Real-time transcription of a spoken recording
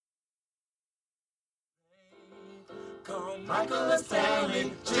Michael and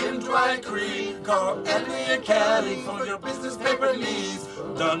Stanley, Jim, Dwight, Creed, call Andy and Kelly for your business paper needs.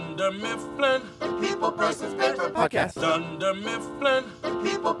 Dunder Mifflin, People Persons Paper Podcast. Dunder Mifflin,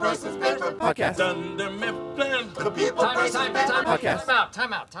 People Persons Paper Podcast. Dunder Mifflin, the People Persons Paper Podcast.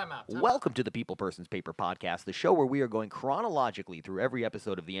 Time out. Welcome to the People Persons Paper Podcast, the show where we are going chronologically through every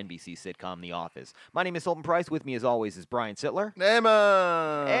episode of the NBC sitcom The Office. My name is Sultan Price. With me, as always, is Brian Sittler.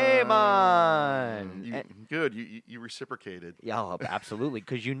 Amon! Good. You reciprocated. Yeah, absolutely,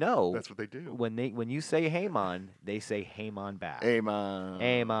 because you know That's what they do. when you say Haymon, they say Haymon back. Amon.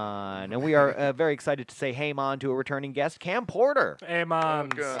 Haymon. And we are very excited to say Haymon to a returning guest, Cam Porter.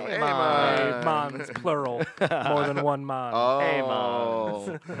 Amons. Amon. Amons, plural. More than one mon.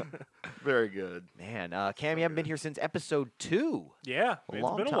 Oh. Very good. Man, Cam, you haven't been here since episode 2. Yeah, A it's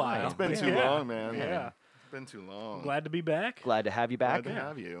long been a time. while. It's been too long, man. Yeah. It's been too long. Glad to be back. Glad to have you back. Glad to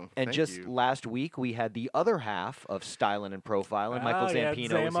have you. And Thank just you. last week, we had the other half of Styling and Profiling. Michael yeah, Zampino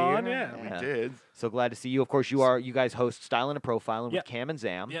Zam was on, here. yeah. We did. So glad to see you. Of course, you guys host Styling and Profiling Yep. with Cam and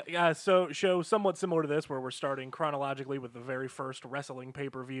Zam. Yeah, so show somewhat similar to this, where we're starting chronologically with the very first wrestling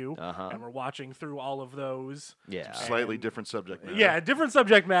pay-per-view, and we're watching through all of those. Yeah. Slightly different subject matter. Yeah, different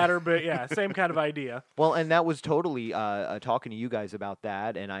subject matter, but yeah, same kind of idea. Well, and that was totally talking to you guys about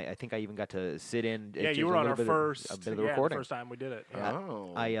that, and I think I even got to sit in. Yeah, just you were a on little our bit first, of the the recording. first time we did it. Yeah.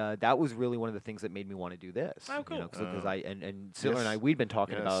 Oh. That was really one of the things that made me want to do this. Oh, cool. Because and Sittler Yes. and I, we'd been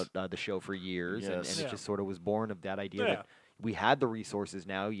talking Yes. about the show for years, and Yes. it Yeah. just sort of was born of that idea Yeah. that we had the resources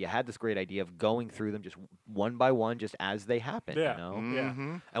now. You had this great idea of going through them just one by one, just as they happen. Yeah. You know?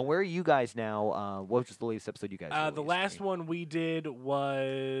 Mm-hmm. And where are you guys now? What was the latest episode you guys The released? last one we did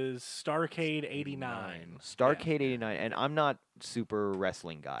was Starrcade '89. Starrcade 89, and I'm not super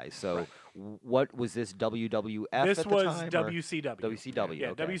wrestling guy, so what was this, WWF This at the was time, or- WCW. WCW, Yeah,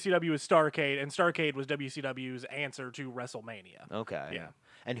 okay. WCW is Starrcade, and Starrcade was WCW's answer to WrestleMania. Okay. Yeah.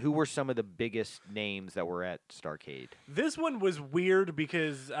 And who were some of the biggest names that were at Starrcade? This one was weird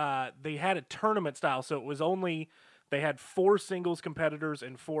because they had a tournament style, so it was only they had 4 singles competitors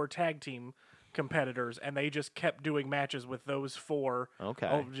and 4 tag team competitors, and they just kept doing matches with those 4.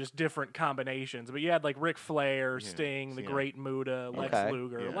 Okay. Just different combinations. But you had like Ric Flair, Sting, the yeah. Great Muta, Lex Okay.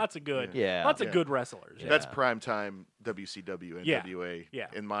 Luger, Yeah. lots of good, Yeah. lots Yeah. of good wrestlers. Yeah. That's primetime WCW and Yeah. NWA Yeah.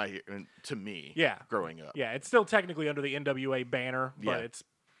 to me Yeah. growing up. Yeah, it's still technically under the NWA banner, but Yeah. it's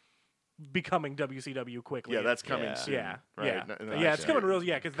becoming WCW quickly. Yeah, that's coming Yeah. soon. Yeah, right? yeah, No, yeah. It's actually, coming real.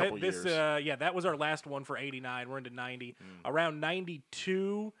 Yeah, because couple this, years. that was our last one for '89. We're into '90. Around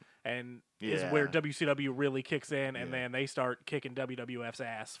 '92, and is Yeah. where WCW really kicks in, and Yeah. then they start kicking WWF's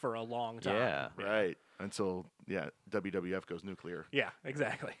ass for a long time. Yeah. Right. Until WWF goes nuclear. Yeah,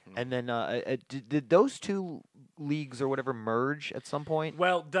 exactly. And then did those two leagues or whatever merge at some point?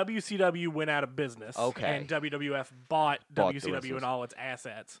 Well, WCW went out of business. Okay. And WWF bought Bought the WCW rest and all its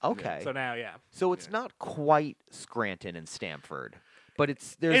assets. Okay. So now, yeah. So it's not quite Scranton and Stamford, but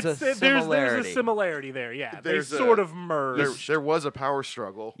there's a There's similarity. a similarity there, yeah. There's they a- sort of merged. There was a power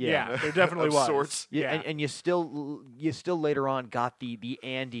struggle. Yeah, there definitely of was. sorts. Yeah, Yeah. and you still later on got the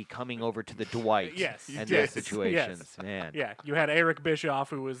Andy coming over to the Dwight. Yes, you and did. those situations, Yes. man. Yeah, you had Eric Bischoff,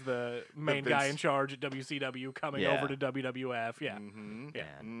 who was the main guy Vince- in charge at WCW, coming Yeah. over to WWF. Yeah,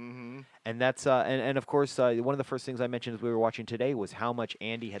 yeah. Man. And that's and of course one of the first things I mentioned as we were watching today was how much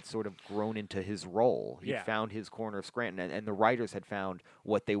Andy had sort of grown into his role. He Yeah. found his corner of Scranton, and the writers had found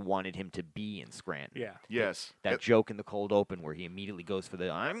what they wanted him to be in Scranton. Yeah. Yes. That joke in the cold open where he immediately goes for the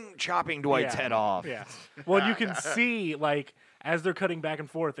 "I'm chopping Dwight's Yeah. head off." Yeah. Well, you can see, like, as they're cutting back and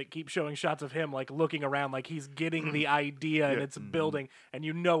forth, it keeps showing shots of him, like, looking around, like he's getting the idea and it's building, and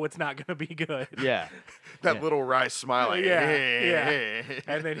you know it's not going to be good. Yeah. That Yeah. little wry smile. Like, Yeah,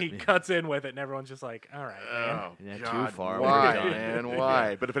 And then he cuts in with it, and everyone's just like, all right, man. Oh, Yeah, too God, far. Why, We're done. man?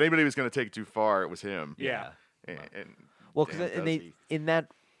 Why? But if anybody was going to take it too far, it was him. Yeah. And Well, damn, because does he. in that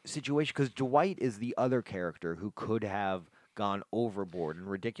situation, because Dwight is the other character who could have gone overboard and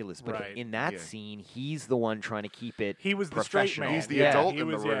ridiculous, but Right. in that Yeah. scene, he's the one trying to keep it. He was the straight professional. man. He's the Yeah, adult he in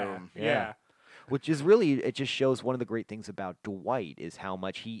the was, room. Yeah. Which is really, it just shows one of the great things about Dwight is how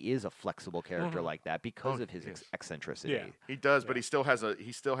much he is a flexible character like that because of his yes. eccentricity. Yeah. he does, but he still has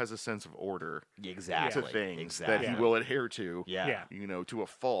a sense of order Exactly. to things exactly. that he will adhere to. Yeah. Yeah. You know, to a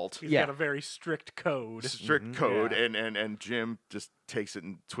fault. He's Yeah. got a very strict code. Strict code, Yeah. and Jim just takes it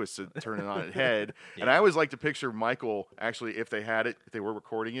and twists it, turning it on its head. And I always like to picture Michael, actually, if they had it, if they were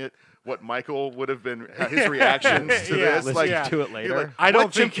recording it, what Michael would have been, his reactions to this. Listen Like, to it later. like, I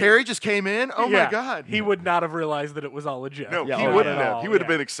don't Jim think Carrey just came in? Oh, my God. He would not have realized that it was all legit. No, Yeah, he oh, wouldn't yeah. have. He would have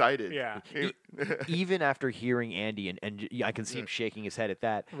been excited. Yeah. Even after hearing Andy, and I can see him shaking his head at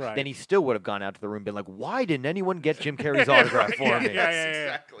that, Right. then he still would have gone out to the room and been like, why didn't anyone get Jim Carrey's autograph for me?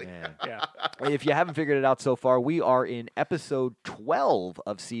 Exactly. Yeah. Yeah. If you haven't figured it out so far, we are in episode 12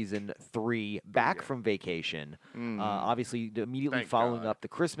 of season 3, back from vacation. Obviously, immediately Thank following God. up the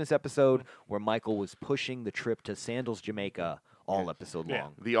Christmas episode where Michael was pushing the trip to Sandals, Jamaica, all episode Yeah.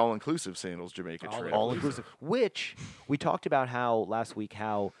 long. The all-inclusive Sandals Jamaica trip. All inclusive. Which we talked about last week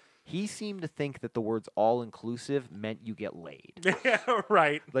how he seemed to think that the words all inclusive meant you get laid. Yeah,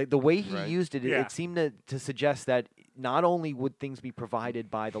 right. Like the way he Right. used it, Yeah. it seemed to suggest that not only would things be provided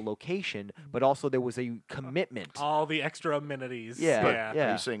by the location, but also there was a commitment. All the extra amenities. Yeah, Yeah.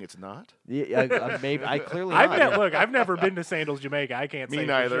 Are you saying it's not? Yeah, maybe I clearly I've not. look, I've never been to Sandals, Jamaica. I can't say Me for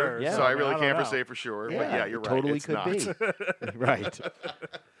neither. sure, Yeah. So I really don't can't know. say for sure. Yeah, But yeah, you're it right. totally It's could not. be. Right.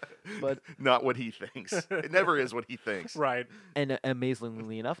 But Not what he thinks. It never is what he thinks. Right. and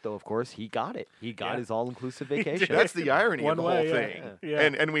amazingly enough, though, of course, he got it. He got Yeah. his all-inclusive did. vacation. That's the irony One of the way, whole yeah. thing. Yeah.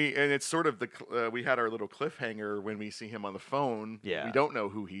 And it's sort of we had our little cliffhanger when we see him on the phone. Yeah. We don't know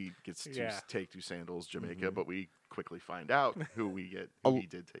who he gets to Yeah. take to Sandals Jamaica, but we quickly find out who he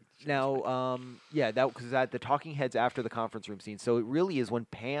did take. To Now, because the talking heads after the conference room scene. So it really is when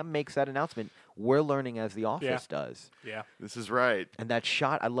Pam makes that announcement, we're learning as The Office does. Yeah. This is right. And that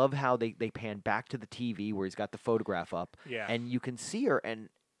shot, I love how they pan back to the TV where he's got the photograph up. Yeah. And you can see her, and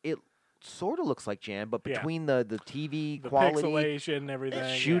it sort of looks like Jan, but Yeah. between the TV The quality, pixelation and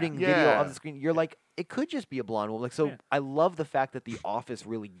everything. shooting Yeah. video Yeah. on the screen, you're like, it could just be a blonde woman. Like, so Yeah. I love the fact that The Office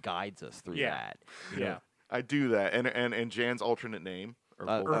really guides us through Yeah. that. Yeah. I do that. And Jan's alternate name,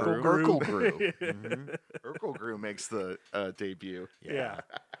 Urkel Urkel Brew. Mhm. Urkel Grew makes the debut. Yeah.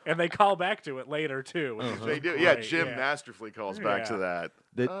 And they call back to it later too. Which is They just do. Yeah, great. Jim masterfully calls back to Yeah. that.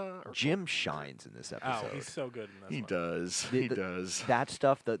 Urkel. Jim shines in this Oh, episode. he's so good in this He one. does. The- He the- does. That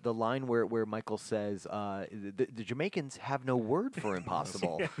stuff, the line where Michael says, the Jamaicans have no word for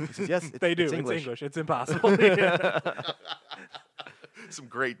impossible. He says, yes, They do. It's It's English. English. It's impossible. Yeah. Some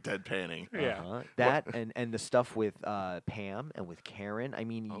great deadpanning. Yeah. That and the stuff with Pam and with Karen. I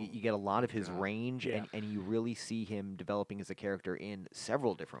mean, you get a lot of his range, Yeah. and you really see him developing as a character in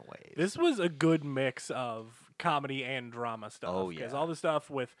several different ways. This was a good mix of comedy and drama stuff. Oh, Because yeah. all the stuff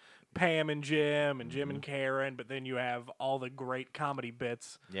with Pam and Jim and Karen, but then you have all the great comedy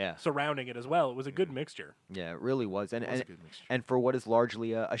bits Yeah. surrounding it as well. It was a good mixture. Yeah, it really was, and was a and, good mixture. and for what is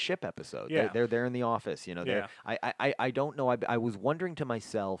largely a ship episode, Yeah. they're there in the office. You know, Yeah. I don't know. I was wondering to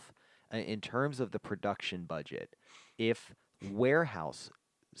myself, in terms of the production budget, if warehouse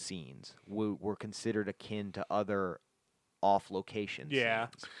scenes were considered akin to other off location Yeah.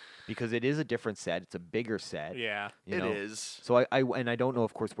 scenes. Because it is a different set. It's a bigger set. Yeah. You It know? is. So I don't know,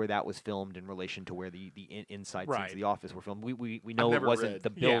 of course, where that was filmed in relation to where the inside scenes Right. of the office were filmed. We know it never wasn't read.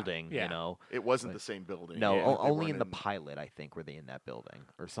 the Yeah, building, yeah. you know. It wasn't the same building. No, Yeah, they only weren't in the pilot, I think, were they in that building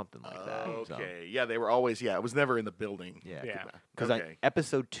or something like that. So, Okay. Yeah, they were always. Yeah, it was never in the building. yeah, Yeah. because Okay.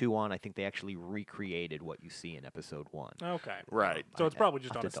 episode 2 on, I think they actually recreated what you see in episode 1. Okay. Right. So it's probably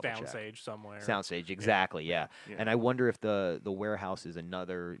just I'll on a have to double check. soundstage somewhere. Soundstage, exactly, yeah. Yeah. And I wonder if the warehouse is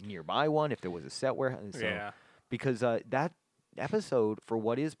another nearby one, if there was a set warehouse. So, Yeah. Because that episode, for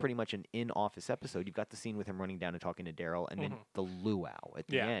what is pretty much an in-office episode, you've got the scene with him running down and talking to Daryl, and then the luau at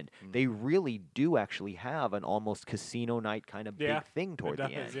the Yeah. end. They really do actually have an almost casino night kind of Yeah, big thing toward it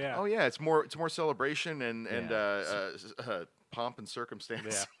the does, end. Yeah. Oh yeah, it's more celebration and pomp and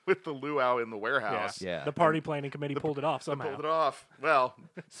circumstance Yeah. with the luau in the warehouse. Yeah. The party planning committee pulled it off somehow. Pulled it off. Well,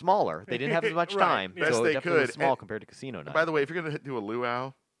 Smaller. They didn't have as much Right. time. Best so they it definitely was could. small And- compared to casino night. by the way, if you're gonna do a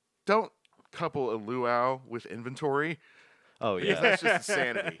luau, don't couple a luau with inventory. oh, yeah. That's just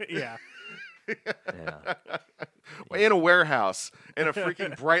insanity. Yeah. yeah. In a warehouse, in a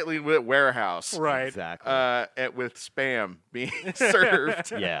freaking brightly lit warehouse, Right. Exactly. with spam being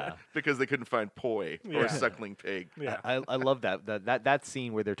served. Yeah. because they couldn't find poi Yeah. or suckling pig. Yeah. I love that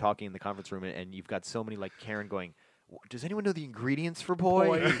scene where they're talking in the conference room, and you've got so many, like, Karen going, does anyone know the ingredients for boy?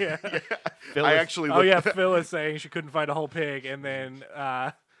 Boy, yeah. I actually Oh looked yeah, Phyllis saying she couldn't find a whole pig, and then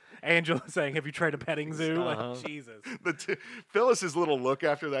Angela saying, "Have you tried a petting zoo?" Like Jesus. Phyllis's little look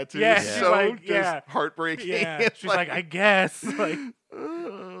after that too Yeah, is she's so like, just yeah. heartbreaking. Yeah, It's she's like, "I guess." Like,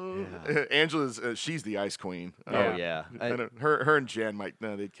 Angela's she's the ice queen. Oh yeah. Her and Jan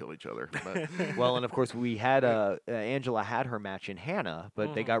they'd kill each other. But. Well, and of course we had Angela had her match in Hannah,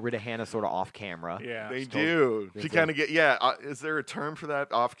 but they got rid of Hannah sort of off camera. Yeah. They do. She kind of is there a term for that?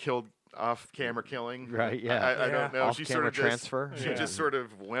 Off-camera killing? Right. Yeah. I don't know. She Off-camera sort of transfer. She just sort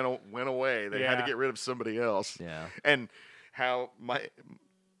of went away. They had to get rid of somebody else. Yeah. And how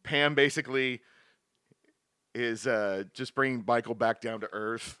Pam basically is just bringing Michael back down to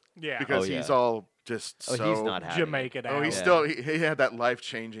earth. Yeah. Because he's all just so he's not having Jamaican. Oh, he's still he had that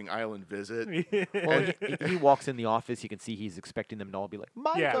life-changing island visit. Well, he walks in the office. You can see he's expecting them to all be like,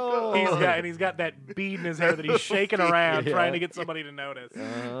 Michael. Yeah, he's got that bead in his hair that he's shaking around, trying to get somebody to notice.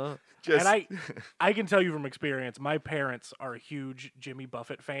 And I can tell you from experience, my parents are huge Jimmy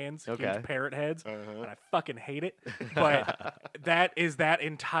Buffett fans, huge parrot heads, and I fucking hate it. But that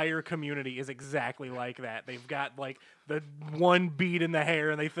entire community is exactly like that. They've got like the one bead in the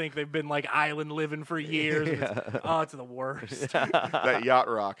hair, and they think they've been like island living for years. It's the worst. That yacht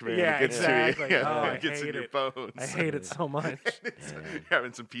rock, man. Yeah, it gets exactly. To you. I it gets hate in your it. bones. I hate it so much.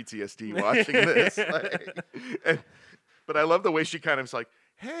 Having some PTSD watching this. But I love the way she kind of is like,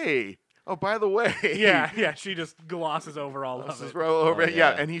 hey, oh, by the way. Yeah, she just glosses over all of it. Yeah,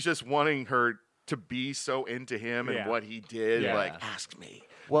 and he's just wanting her to be so into him and what he did. Yeah. Like, ask me,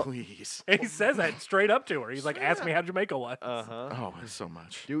 please. And he says that straight up to her. He's like, ask me how Jamaica was. Oh, so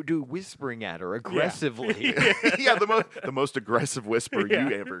much. Do whispering at her aggressively. Yeah, the most aggressive whisper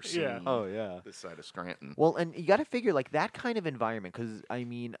you ever seen. Yeah. Oh yeah. This side of Scranton. Well, and you got to figure like that kind of environment, because I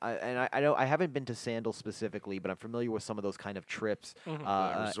mean, I know I haven't been to Sandals specifically, but I'm familiar with some of those kind of trips,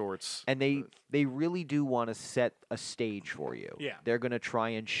 Resorts, and they really do want to set a stage for you. Yeah. They're gonna try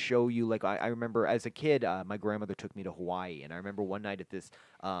and show you. Like I remember as a kid, my grandmother took me to Hawaii, and I remember one night at this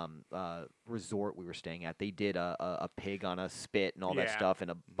resort we were staying at, they did a pig on a spit and all that stuff, and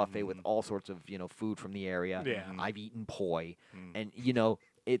a buffet with all sorts of food from the area. Yeah. I've eaten poi, and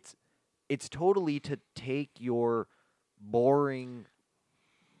it's totally to take your boring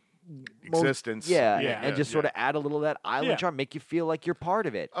existence. And just sort of add a little of that island Yeah. charm, make you feel like you're part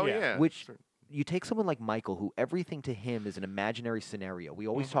of it. Oh yeah. Which you take someone like Michael, who everything to him is an imaginary scenario. We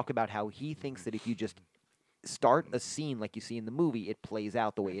always talk about how he thinks that if you just start a scene like you see in the movie, it plays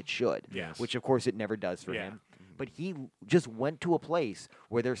out the way it should. Yes. Which of course it never does for him. But he just went to a place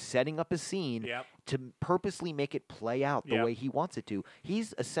where they're setting up a scene to purposely make it play out the way he wants it to.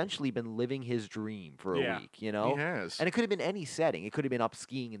 He's essentially been living his dream for a week, He has. And it could have been any setting. It could have been up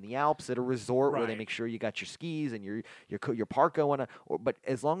skiing in the Alps at a resort where they Right. make sure you got your skis and your park going. But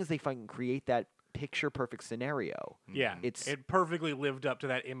as long as they can create that picture perfect scenario. Yeah, It's it perfectly lived up to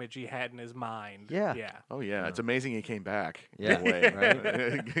that image he had in his mind. Yeah. Yeah. Oh yeah, it's amazing he came back. Yeah. in a way.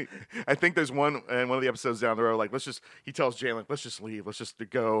 Right? I think there's one in one of the episodes down the road. Like, he tells Jane, like, let's just leave. Let's just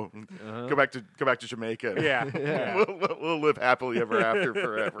go back to Jamaica. Yeah. We'll live happily ever after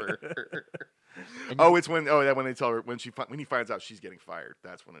forever. It's when they tell her when he finds out she's getting fired.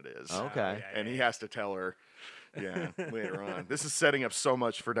 That's when it is. Okay. And he has to tell her. Yeah, later on. This is setting up so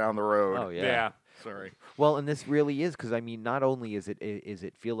much for down the road. Oh yeah. Yeah. Sorry. Well, and this really is, because I mean, not only is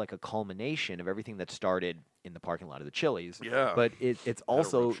it feel like a culmination of everything that started in the parking lot of the Chili's, but it's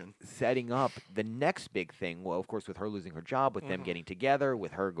also eruption. setting up the next big thing. Well, of course, with her losing her job, with them getting together,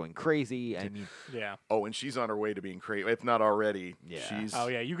 with her going crazy. I mean, Yeah. Oh, and she's on her way to being crazy. If not already, Yeah. she's Oh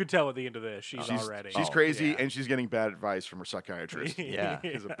yeah, you could tell at the end of this she's already. she's crazy, and she's getting bad advice from her psychiatrist. Yeah.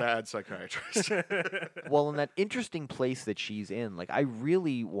 She's a bad psychiatrist. well, in that interesting place that she's in, like I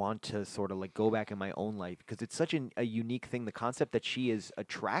really want to sort of like go back in my own life, because it's such a unique thing. The concept that she is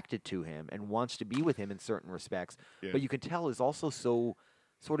attracted to him and wants to be with him in certain respects, but you can tell is also so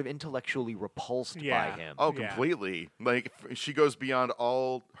sort of intellectually repulsed by him. Oh, completely. Like she goes beyond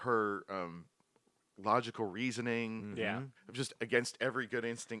all her logical reasoning. Yeah. Just against every good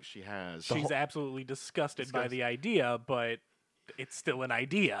instinct she has. She's absolutely disgusted by the idea, but it's still an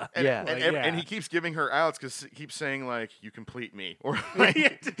idea. And, Yeah. and he keeps giving her outs because he keeps saying like, "You complete me," or like,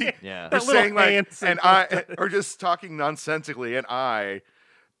 Yeah. That or little saying like, ants and I, or just talking nonsensically, and I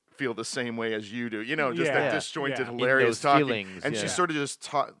feel the same way as you do. Just Yeah. that Yeah. disjointed, Yeah. hilarious those talking. feelings, And yeah. she's sort of just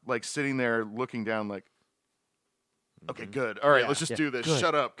like sitting there looking down, like, "Okay, good. All right, let's just do this. Good.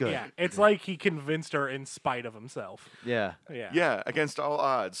 Shut up." Good. Yeah, it's like he convinced her in spite of himself. Yeah. Yeah. Yeah, against all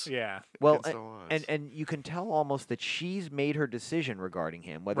odds. Yeah. Well, Against all odds. and you can tell almost that she's made her decision regarding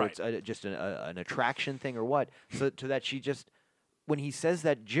him, whether Right. it's just an attraction thing or what. So to that she just, when he says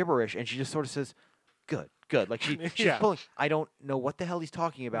that gibberish, and she just sort of says, "Good, Good. Like she's Yeah. pulling. I don't know what the hell he's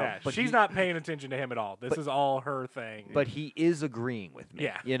talking about. Yeah, but she's not paying attention to him at all. This is all her thing. But he is agreeing with me.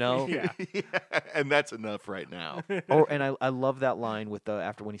 Yeah. You know. Yeah. Yeah, and that's enough right now. And I love that line with the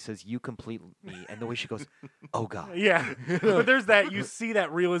after when he says "you complete me" and the way she goes, "Oh God." Yeah. But there's that, you see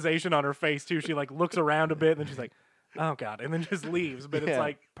that realization on her face too. She like looks around a bit and then she's like, oh God, and then just leaves. But it's Yeah.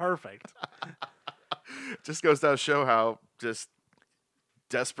 like perfect. Just goes to show how just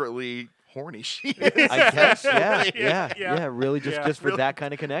desperately horny she is. I guess. Yeah. Yeah. Really, just for Really. that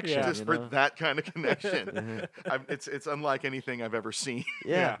kind of connection. Yeah. Just you for know? that kind of connection. It's unlike anything I've ever seen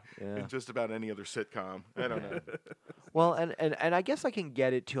Yeah. in just about any other sitcom. I don't know. Well, and I guess I can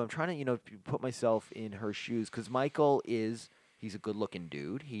get it too. I'm trying to put myself in her shoes because Michael he's a good-looking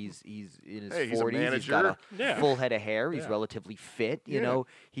dude. He's in his Hey, he's a 40s. He's got a Yeah. full head of hair. He's Yeah. relatively fit. You Yeah. know,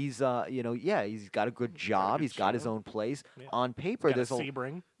 he's he's got a good job. good He's got his job. own place. Yeah. On paper, Got a there's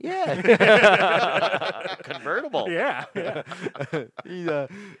Sebring. yeah, convertible. Yeah.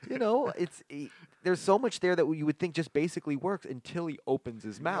 There's so much there that you would think just basically works until he opens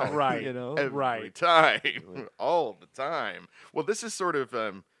his mouth. Right. You know. Every Right. time. All the time. Well, this is sort of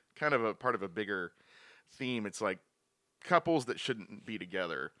kind of a part of a bigger theme. It's like couples that shouldn't be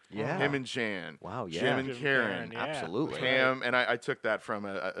together. Yeah. Him and Jan. Wow. Yeah. Jim and Jim and Karen. Karen, yeah. Absolutely. Pam, and I took that from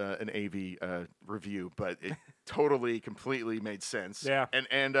an AV review, but it totally, completely made sense. Yeah.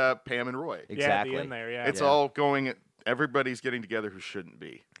 And Pam and Roy. Exactly. Yeah, at the end there, yeah. It's all going. Everybody's getting together who shouldn't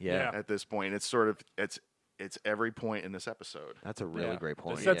be. Yeah. Yeah. At this point, it's sort of it's every point in this episode. That's a really Yeah. great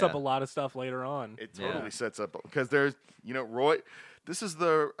point. It sets up yeah. a lot of stuff later on. It Yeah. totally sets up because there's Roy. This is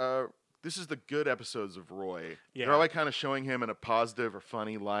the good episodes of Roy. Yeah. They're always kind of showing him in a positive or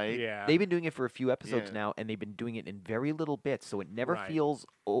funny light. Yeah. They've been doing it for a few episodes Yeah. now, and they've been doing it in very little bits, so it never Right. feels.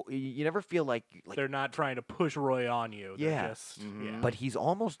 You never feel like They're not trying to push Roy on you. They're Yeah. Just, Mhm. yeah. But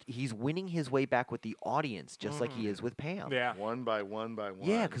he's winning his way back with the audience, just like he is with Pam. Yeah. One by one by one.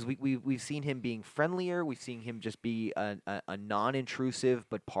 Yeah, because we've seen him being friendlier. We've seen him just be a non-intrusive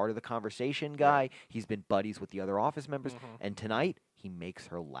but part of the conversation guy. He's been buddies with the other office members, and tonight he makes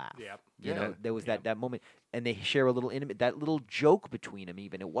her laugh. Yep. You Yeah. know, there was that moment, and they share a little intimate, that little joke between them.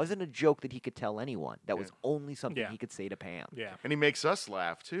 Even it wasn't a joke that he could tell anyone. That was only something Yeah. he could say to Pam. Yeah. And he makes us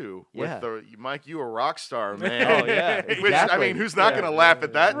laugh too. Yeah. With the Mike, you a rock star, man. Oh yeah, Which exactly. I mean, who's not Yeah. going to laugh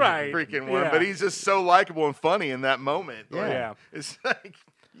at that Right. freaking one? Yeah. But he's just so likable and funny in that moment. Yeah. Like, Yeah. it's like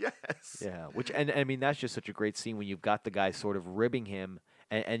yes. Yeah, which and I mean that's just such a great scene when you've got the guy sort of ribbing him,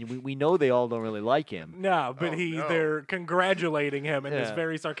 and we know they all don't really like him. No, but Oh, no. they're congratulating him in this Yeah.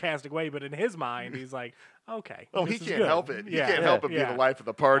 very sarcastic way. But in his mind, he's like, okay. Oh, this he is can't good. help it. He Yeah. can't help but be Yeah. the life of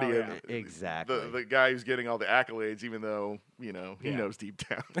the party. Oh, and yeah. Exactly. The guy who's getting all the accolades, even though he Yeah. knows deep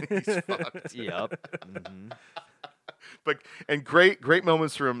down he's fucked. Yep. hmm And great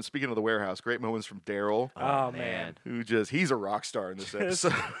moments from, speaking of the warehouse, great moments from Daryl, Oh, man. who he's a rock star in this Just-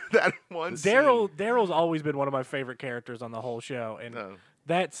 episode. That one Daryl's always been one of my favorite characters on the whole show, and No.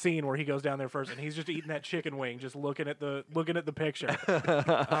 that scene where he goes down there first and he's just eating that chicken wing, just looking at the picture.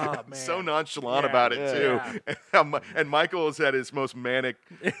 Oh man, so nonchalant Yeah. about it Yeah. too. And Michael is at his most manic,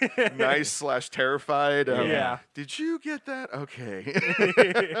 nice / terrified. Yeah. Did you get that? Okay.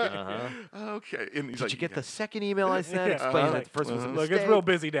 Uh-huh. Okay. And he's Did like, you get "Yeah." the second email I sent Yeah. explaining Uh-huh. that the first was a Look, mistake? it's real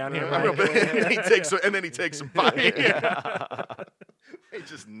busy down here. And Mike. then he takes some bite. They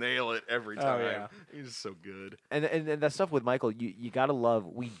just nail it every Oh, time. yeah. He's so good. And that stuff with Michael, you gotta love.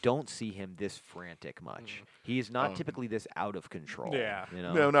 We don't see him this frantic much. He is not typically this out of control. Yeah. You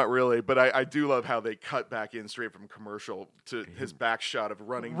know? No, not really. But I do love how they cut back in straight from commercial to his back shot of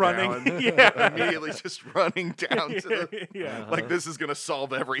running Running, down. yeah. Immediately just running down to the. Yeah. Like this is gonna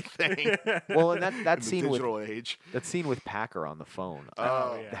solve everything. Well, and that in the scene with digital age. that scene with Packer on the phone.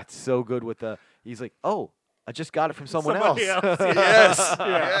 Oh, yeah. That's so good. With he's like, oh, I just got it from someone Somebody else. else. Yes.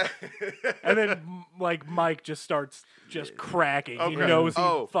 Yeah. Yeah. And then like Mike just starts just cracking. He Okay. knows he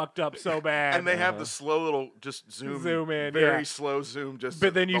Oh. fucked up so bad. And they have the slow little just zoom in, very yeah. slow zoom. Just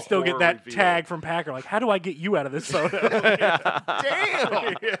but then you the still get horror that reveal. tag from Packer. Like, how do I get you out of this photo?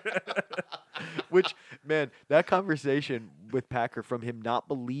 Damn. Which, man, that conversation with Packer from him not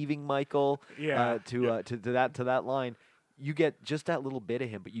believing Michael Yeah. to that line, you get just that little bit of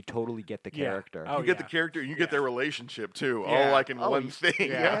him, but you totally get the Yeah. character. Oh, You get yeah. the character, and you get their relationship too, Yeah. all like in Oh, one he's- thing.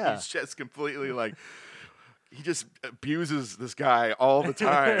 yeah. He's just completely like he just abuses this guy all the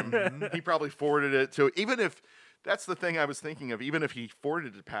time. He probably forwarded it to even if that's the thing I was thinking of. Even if he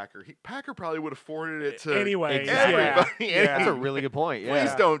forwarded it to Packer, Packer probably would have forwarded it to Anyway, Exactly. everybody. Yeah. That's a really good point. Yeah.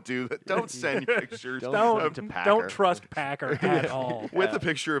 Please don't do that. Don't send pictures Don't don't send it to Packer. don't trust Packer at all. with a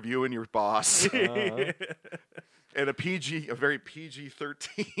picture of you and your boss Uh-huh. and a very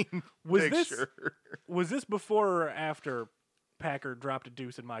PG-13 Was picture. Was this before or after Packer dropped a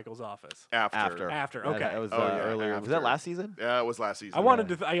deuce in Michael's office? After. After, That- okay. That was Yeah, earlier. Was that after. last season? Yeah, it was last season. I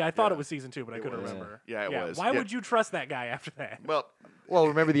wanted to. I thought Yeah. it was season 2, but I couldn't was. remember. Yeah, it was. Why Yeah. would you trust that guy after that? Well, Well,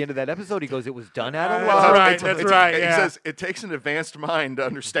 remember the end of that episode? He goes, "It was done at a That's lot." right. That's right. He Yeah. says it takes an advanced mind to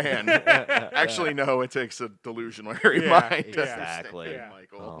understand. Actually, no, it takes a delusional Yeah, mind to yeah. Exactly. understand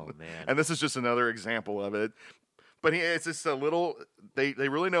Michael. Oh man. And this is just another example of it. But it's just a little. They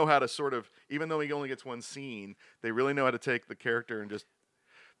really know how to sort of, even though he only gets one scene, they really know how to take the character and just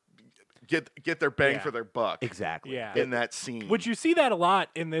get their bang Yeah. for their buck. Exactly. Yeah. In that scene. Which you see that a lot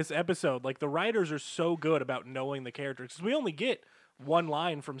in this episode. Like the writers are so good about knowing the characters. 'Cause we only get one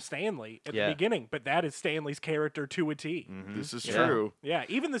line from Stanley at Yeah. the beginning, but that is Stanley's character to a T. This is Yeah. true. Yeah,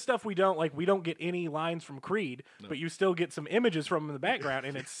 even the stuff we don't get any lines from Creed, but you still get some images from him in the background,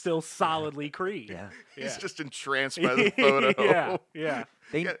 and it's still solidly Creed. Yeah. He's just entranced by the photo. yeah.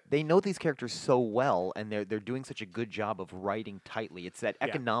 They know these characters so well, and they're doing such a good job of writing tightly. It's that Yeah.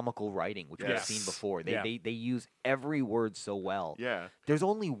 economical writing which Yes. we've seen before. Yeah. They use every word so well. Yeah. There's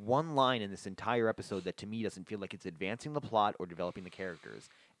only one line in this entire episode that to me doesn't feel like it's advancing the plot or developing the characters,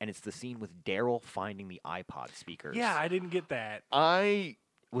 and it's the scene with Daryl finding the iPod speakers. Yeah, I didn't get that.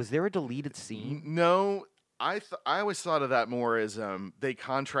 Was there a deleted scene? No, I always thought of that more as they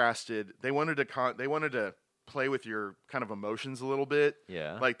contrasted. They wanted to play with your kind of emotions a little bit.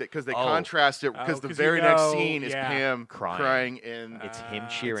 Yeah. Like that because they Oh. contrast it because the 'cause very you next know, scene is yeah. Pam Crying. and It's him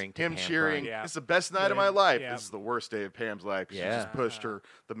cheering. to him Pam cheering. crying. Yeah. It's the best night of Yeah. my life. Yeah. This is the worst day of Pam's life. She Yeah. just pushed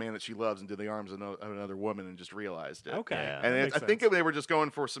the man that she loves into the arms of another woman and just realized it. Okay. Yeah. And Makes I think sense. they were just going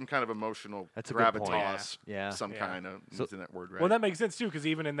for some kind of emotional That's a good point. gravitas. Yeah. Some Yeah. kind of So- using that word right. Well, that makes sense too, because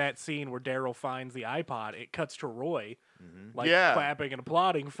even in that scene where Daryl finds the iPod, it cuts to Roy, like Yeah. clapping and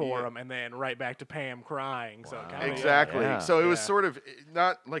applauding for Yeah. him, and then right back to Pam crying. So it kinda, Exactly. Yeah. So it was Yeah. sort of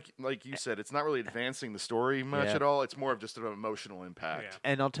not like you said. It's not really advancing the story much Yeah. at all. It's more of just an emotional impact.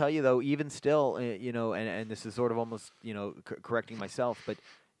 Yeah. And I'll tell you though, even still, and this is sort of almost correcting myself, but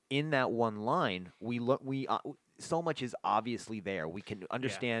in that one line, we so much is obviously there. We can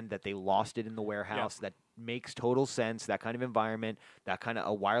understand that they lost it in the warehouse. That makes total sense. That kind of environment, that kind of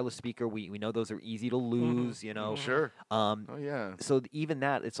a wireless speaker. We know those are easy to lose. Sure. Oh yeah. So even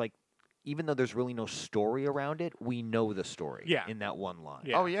that, it's like, even though there's really no story around it, we know the story. Yeah. In that one line.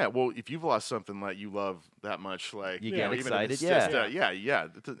 Yeah. Oh yeah. Well, if you've lost something that you love that much, like You get even if excited, it's yeah. just, yeah.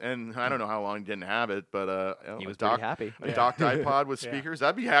 And I don't know how long he didn't have it, but He was a dock, pretty happy. A docked iPod with Yeah. speakers.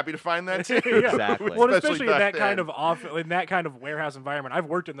 I'd be happy to find that too. Yeah. Exactly. Well, especially in back that kind then. of in that kind of warehouse environment. I've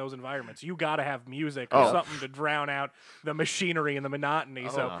worked in those environments. You got to have music or Oh. something to drown out the machinery and the monotony.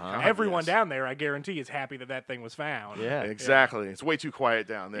 So God, everyone yes. down there, I guarantee, is happy that thing was found. Yeah. Exactly. It's way too quiet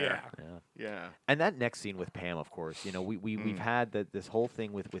down there. Yeah. Yeah. And that next scene with Pam, of course, we've had this whole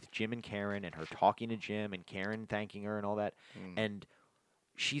thing with Jim and Karen, and her talking to Jim and Karen thanking her and all that, and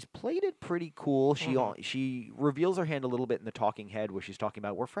she's played it pretty cool. She reveals her hand a little bit in the talking head where she's talking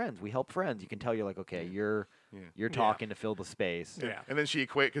about we're friends, we help friends. You can tell you're like, okay, you're talking to fill the space. Yeah. And then she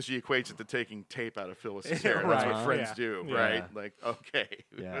equates it to taking tape out of Phyllis's hair. That's Right. what friends Yeah. do, Yeah. right? Like, okay,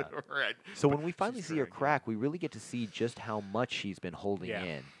 Yeah. right. So when we finally she's see her very good. crack, we really get to see just how much she's been holding Yeah.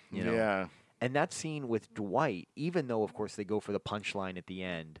 in. You know? Yeah. And that scene with Dwight, even though of course they go for the punchline at the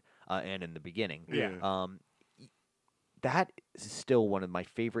end and in the beginning, Yeah. that is still one of my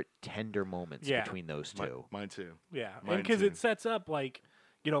favorite tender moments Yeah. between those two. Mine too. Yeah, Mine because too. it sets up like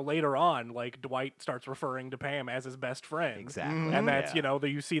later on, like Dwight starts referring to Pam as his best friend. Exactly. And that's, Yeah.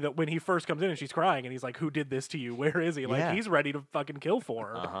 you see that when he first comes in and she's crying and he's like, who did this to you? Where is he? Like, Yeah. he's ready to fucking kill for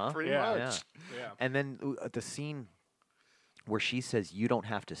her. Uh-huh. Pretty Yeah. much. Yeah. And then the scene where she says, "You don't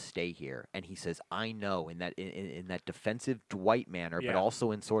have to stay here," and he says, "I know," in that defensive Dwight manner, Yeah. but also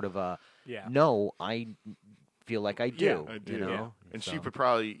in sort of a, Yeah. "No, I feel like I do." I do. You know? Yeah. And So- she would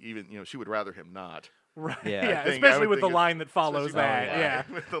probably even, she would rather him not. Right. Yeah. Yeah, I think- especially I would with the think line that follows especially that. with the Yeah.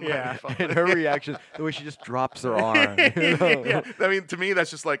 line. With the line Yeah. that follows. And her reaction, the way she just drops her arm. you know? Yeah. I mean, to me,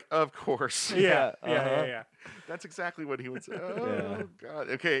 that's just like, of course. Yeah. Yeah. uh-huh. Yeah. That's exactly what he would say. Oh, God.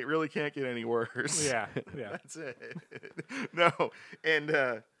 Okay, it really can't get any worse. Yeah. Yeah. That's it. No. And,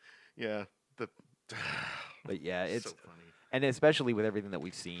 yeah. But yeah, it's so funny. and especially with everything that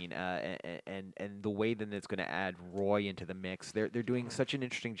we've seen, and the way that it's going to add Roy into the mix. They're doing such an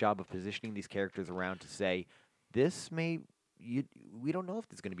interesting job of positioning these characters around to say, this may. We don't know if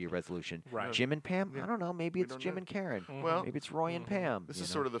there's going to be a resolution. Right. Jim and Pam, Yeah. I don't know. Maybe We it's don't Jim know. and Karen. Well, Maybe it's Roy and Pam. This is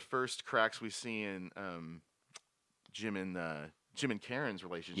sort of the first cracks we see in Jim and Karen's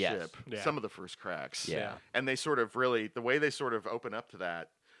relationship. Yeah. Some of the first cracks. Yeah. And they sort of really, the way they sort of open up to that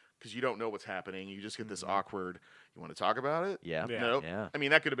because you don't know what's happening. You just get this awkward. You want to talk about it? Yeah. Yeah. Nope. Yeah. I mean,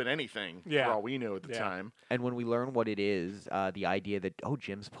 that could have been anything Yeah. for all we know at the Yeah. time. And when we learn what it is, the idea that,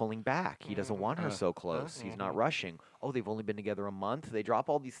 Jim's pulling back. He doesn't want her so close. He's not rushing. Oh, they've only been together a month. They drop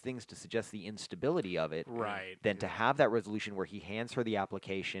all these things to suggest the instability of it. Right. Then to have that resolution where he hands her the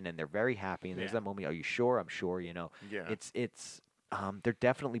application and they're very happy and there's Yeah. that moment, are you sure? I'm sure, Yeah. It's they're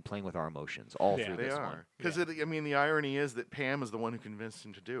definitely playing with our emotions all Yeah. through They this one. are. Because, I mean, the irony is that Pam is the one who convinced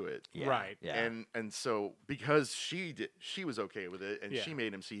him to do it. Yeah. Right. Yeah. And so because she was okay with it, and Yeah. she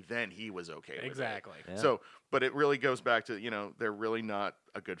made him see, then he was okay with it. Exactly. Yeah. So, but it really goes back to, they're really not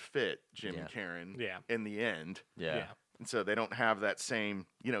a good fit, Jim Yeah. and Karen, Yeah. in the end. Yeah. Yeah. And so they don't have that same,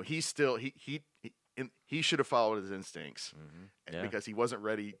 he's still, he should have followed his instincts Yeah. because he wasn't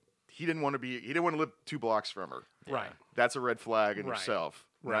ready. He didn't want to live 2 blocks from her. Right. That's a red flag in Right. yourself.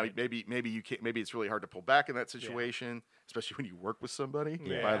 Now, Right. maybe you can't. Maybe it's really hard to pull back in that situation, especially when you work with somebody.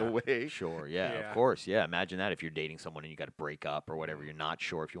 Yeah. By the way, Sure, yeah, Yeah. of course. Yeah, imagine that if you're dating someone and you got to break up or whatever, you're not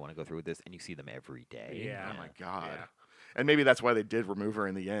sure if you want to go through with this and you see them every day. Yeah. oh my god. Yeah. And maybe that's why they did remove her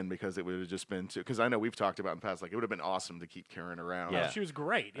in the end, because it would have just been too. Because I know we've talked about in the past, like it would have been awesome to keep Karen around. Yeah. She was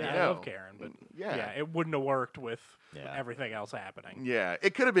great. Yeah, I I love know. Karen, but Yeah. it wouldn't have worked with Yeah. everything else happening. Yeah,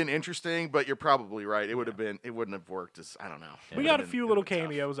 it could have been interesting, but you're probably right. It would have been. It wouldn't have worked as I don't know. It We would got have a been- few it would little have been tough.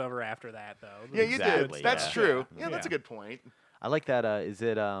 cameos of her after that, though. Yeah, you Exactly, did. That's yeah. true. Yeah, that's a Yeah. good point. I like that. Is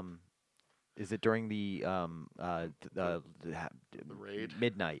it during the raid?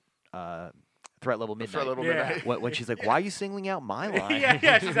 midnight threat level midnight? Threat level Yeah. midnight. When she's like, "Why are you singling out my line?"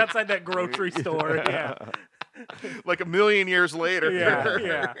 yeah, she's outside that grocery store. Yeah. Like a million years later. Yeah,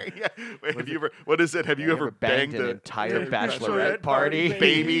 yeah. yeah. Wait, have you ever? What is it? Have you ever banged an a entire bachelorette bachelorette party?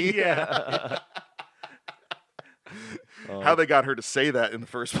 baby? Yeah. How they got her to say that in the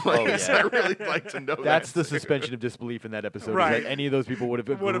first place? yeah. I really like to know. That's the that, too. suspension of disbelief in that episode. is Right. that any of those people would have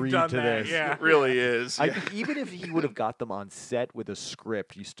Would have agreed done to that, this. yeah. It really is. I think even if he would have got them on set with a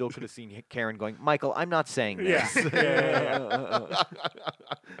script, you still could have seen Karen going, "Michael, I'm not saying Yeah. this." Yeah.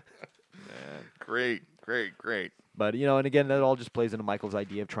 Great. But and again, that all just plays into Michael's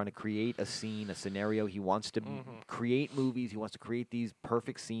idea of trying to create a scene, a scenario. He wants to create movies. He wants to create these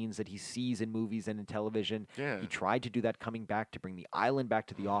perfect scenes that he sees in movies and in television. Yeah. He tried to do that coming back to bring the island back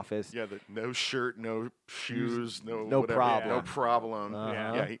to the office. Yeah, no shirt, no shoes, no No whatever, problem. no problem.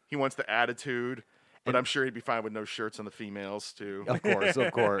 Uh-huh. Yeah, he wants the attitude, but And- I'm sure he'd be fine with no shirts on the females too. Of course,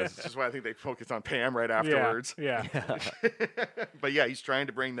 of course. Which is why I think they focused on Pam right Yeah. afterwards. Yeah. But yeah, he's trying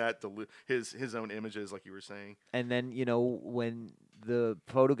to bring that to his own images, like you were saying. And then, when the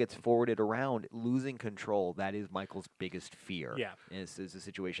photo gets forwarded around, losing control, that is Michael's biggest fear. Yeah. Is the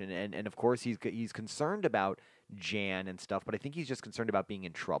situation. And of course, he's concerned about Jan and stuff, but I think he's just concerned about being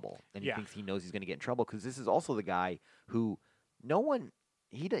in trouble. And Yeah. he thinks he knows he's going to get in trouble because this is also the guy who no one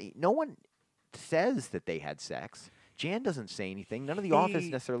says that they had sex. Jan doesn't say anything. None of the office He-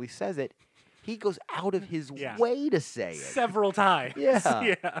 necessarily says it. He goes out of his Yeah. way to say it. Several times. Yeah.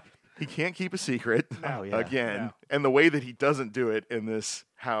 Yeah. He can't keep a secret. Oh, yeah. Again, No. and the way that he doesn't do it in this,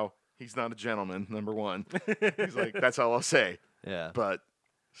 how he's not a gentleman. Number one, he's like, that's all I'll say. Yeah. But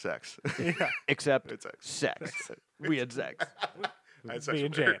sex. Yeah. Except It's sex. sex. We had sex. I had sex Me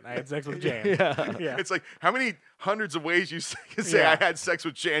with and her. Jan. I had sex with Jan. Yeah. Yeah. It's like, how many hundreds of ways you can say Yeah. I had sex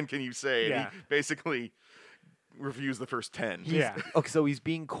with Jan can you say? And Yeah. he basically reviews the first 10. Yeah. Okay, so he's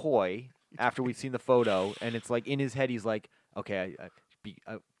being coy after we've seen the photo, and it's like in his head, he's like, okay,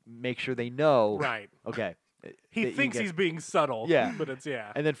 make sure they know. Right. Okay. He that you thinks get- he's being subtle. Yeah. But it's,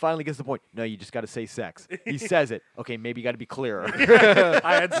 yeah. And then finally gets the point. No, you just got to say sex. He says it. Okay, maybe you got to be clearer.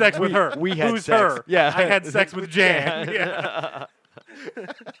 I had sex with her. we had Who's sex. her? Yeah. I had sex with Jan. Yeah.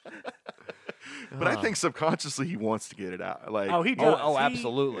 But I think subconsciously he wants to get it out. Like, Oh, he does. Oh, He-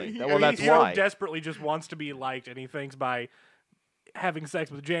 absolutely. he- Well, he that's so why. desperately just wants to be liked, and he thinks by having sex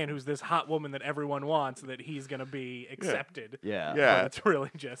with Jan, who's this hot woman that everyone wants, that he's going to be accepted. Yeah. Yeah. But it's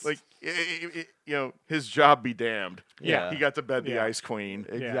really just like his job be damned. Yeah. He got to bed the Yeah. ice queen.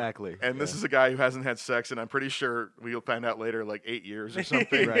 Exactly. And this is a guy who hasn't had sex, and I'm pretty sure we'll find out later, like 8 years or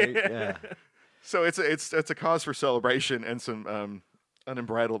something. Right. Yeah. So it's a cause for celebration and some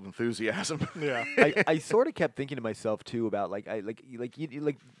unbridled enthusiasm. yeah. I sort of kept thinking to myself too about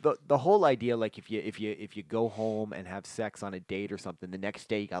the whole idea, like if you go home and have sex on a date or something, the next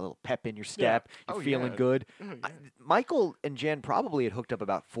day you got a little pep in your step, you're Oh, feeling yeah. good. Oh, yeah. Michael and Jen probably had hooked up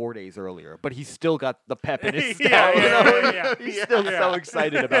about 4 days earlier, but he's still got the pep in his step. Yeah, you yeah, know? yeah. He's still so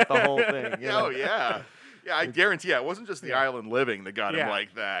excited about the whole thing. you know? Oh yeah. Yeah, I guarantee. Yeah, it wasn't just the island living that got him Yeah.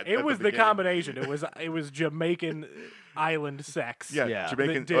 like that. It at was the beginning. combination. It was Jamaican island sex. Yeah, Yeah.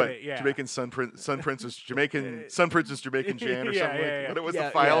 Jamaican, That did it, yeah. Jamaican Sun Princess Jamaican Jan or Yeah, something. yeah, What was yeah.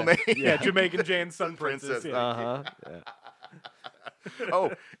 the file name? Yeah, Jamaican Jan Sun Princess. Princess. Yeah.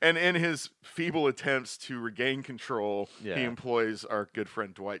 Oh, and in his feeble attempts to regain control, Yeah. he employs our good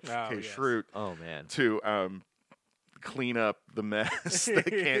friend Dwight Oh, K. yes. Schrute Oh man. to clean up the mess that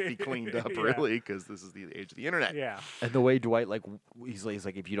can't be cleaned up, Yeah. really, because this is the age of the internet. Yeah. And the way Dwight, like, he's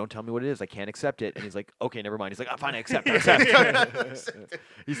like, if you don't tell me what it is, I can't accept it. And he's like, okay, never mind. He's like, oh, fine, I accept. I accept.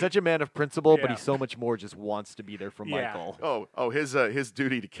 He's such a man of principle, but Yeah. he so much more just wants to be there for Yeah. Michael. His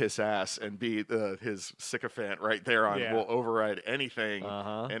duty to kiss ass and be his sycophant right there on Yeah. will override anything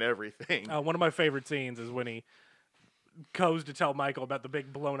Uh-huh. and everything. One of my favorite scenes is when he goes to tell Michael about the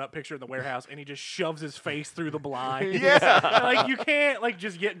big blown up picture in the warehouse, and he just shoves his face through the blind. Yeah. Like you can't like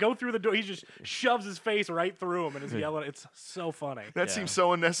just go through the door. He just shoves his face right through him and is yelling. It's so funny. That Yeah. seems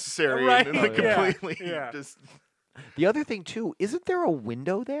so unnecessary Right. and Oh, yeah. completely Yeah. just. The other thing too, isn't there a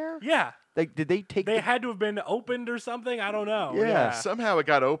window there? Yeah. Like, did they take? They the- had to have been opened or something. I don't know. Yeah. Somehow it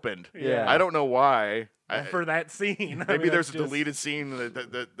got opened. Yeah. I don't know why. For that scene. I Maybe mean, there's a that's just deleted scene that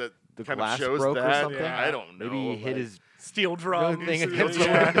The kind of glass shows broke or that. something? Yeah. I don't know. Maybe he hit but- his steel drum thing yeah. against the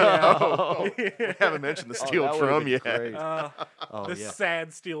Yeah. window. We haven't mentioned the steel that would've drum been yet. great. The yeah.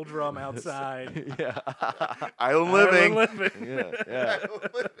 sad steel drum outside. Yeah. Island living. Yeah.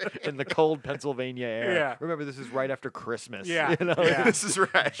 In the cold Pennsylvania air. Yeah. Remember, this is right after Christmas. Yeah. You know? Yeah. This is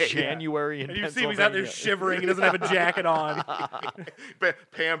right. January in And you see Pennsylvania. him, he's out there shivering. He doesn't have a jacket on.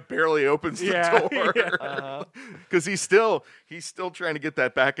 Pam barely opens the Yeah. door because he's still trying to get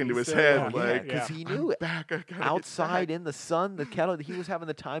that back into his still- head. yeah, Like yeah. Because he knew back, I gotta get outside back. in the sun, the kettle, he was having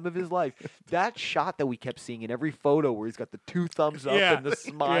the time of his life. That shot that we kept seeing in every photo where he's got the 2 thumbs up Yeah. and the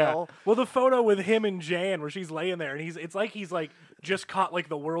smile. Yeah. Well, the photo with him and Jan where she's laying there and it's like he's like just caught like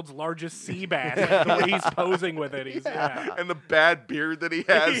the world's largest sea bass. Like, the way he's posing with it. He's And the bad beard that he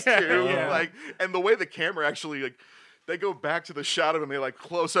has Yeah, too, yeah. like, and the way the camera actually like. They go back to the shot of him. They like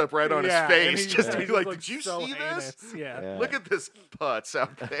close up right on Yeah, his and face, he just to he be like, looks "Did you so see heinous. this? Yeah. Look at this putz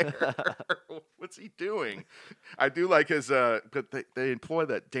out there. What's he doing?" I do like his, but they employ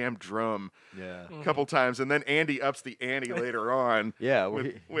that damn drum Yeah. a couple times, and then Andy ups the ante later on. Yeah,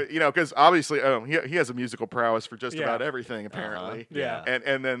 with, because obviously, he has a musical prowess for just Yeah. about everything apparently. Yeah.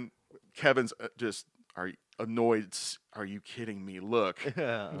 And then Kevin's just annoyed. Are you kidding me? Look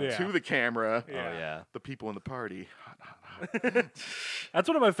Yeah. Yeah. to the camera. Yeah. Oh, yeah. The people in the party. That's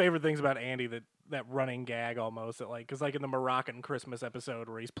one of my favorite things about Andy, that running gag almost, that like, because like in the Moroccan Christmas episode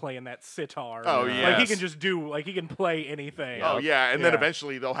where he's playing that sitar. Oh, Like he yes. can just he can play anything. Oh yeah, and then Yeah.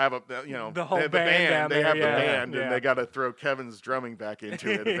 eventually they'll have The whole they have band down They there, have yeah, the band, yeah. and they got to throw Kevin's drumming back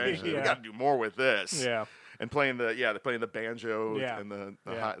into it. Eventually, we Yeah. got to do more with this. Yeah. And playing they're playing the banjo Yeah. and the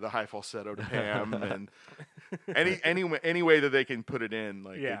Yeah. high falsetto to Pam, and any way that they can put it in,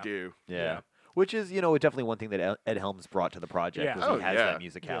 like Yeah. they do. Yeah. Which is, definitely one thing that Ed Helms brought to the project. Yeah. Was Oh, he has yeah. that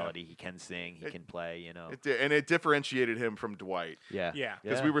musicality. He can sing. He can play. It differentiated him from Dwight. Yeah.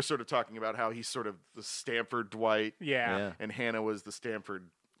 Because we were sort of talking about how he's sort of the Stanford Dwight, Yeah. Yeah. and Hannah was the Stanford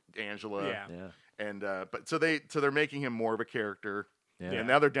Angela. Yeah. Yeah. And but so they're making him more of a character. Yeah. And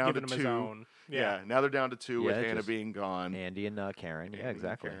now they're down Giving to him his 2. own. Yeah. Now they're down to 2 with Yeah, Hannah just being gone. Andy and Karen. Yeah, Andy and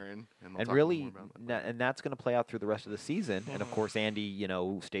exactly. Karen, and, we'll And talk really, more about that. and that's going to play out through the rest of the season. And of course, Andy,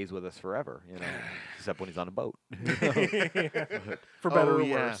 stays with us forever. Except when he's on a boat. For better or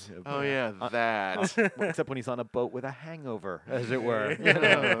yeah. worse. Oh yeah, that. Except when he's on a boat with a hangover, as it were.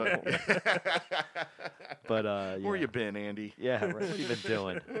 But Where yeah. you been, Andy? Yeah, right. What have you been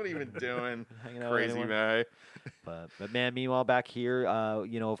doing? What have you been doing? Hanging out with Crazy anyone? guy. But man, meanwhile back here,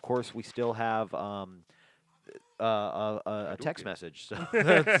 of course we still have a text message. So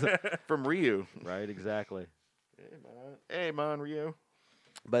that's, From Ryu. right, exactly. Hey, man, Ryu.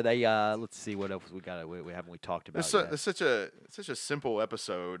 But let's see what else we got. We haven't talked about. yet. It's such a simple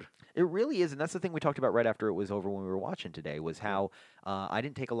episode. It really is, and that's the thing we talked about right after it was over when we were watching today. Was how I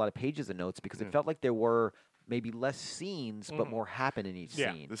didn't take a lot of pages of notes because it felt like there were maybe less scenes, but more happen in each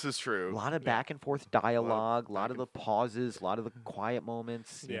Yeah. scene. This is A true. lot of back and forth dialogue, a lot of the pauses, a lot of the quiet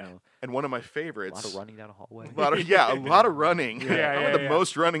moments. Yeah. And one of my A favorites. lot of running down a hallway. A lot of running. Yeah, Probably yeah, the yeah.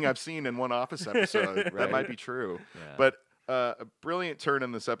 most running I've seen in one Office episode. That Right. might be true. Yeah. But a brilliant turn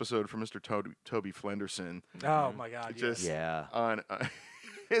in this episode from Mr. Toby Flenderson. Oh my God. Just Yeah. on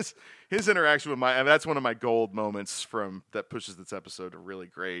his interaction with and that's one of my gold moments that pushes this episode to really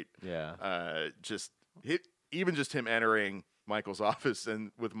great. Yeah. Even just him entering Michael's office,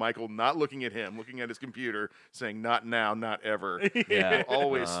 and with Michael not looking at him, looking at his computer, saying, "Not now, not ever." Yeah.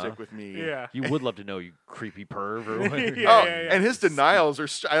 Always stick with me. Yeah. You would love to know, you creepy perv. Or what. And his denials are.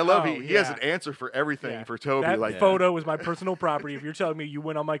 I love he has yeah. an answer for everything Yeah. for Toby. That like photo is my personal property. If you're telling me you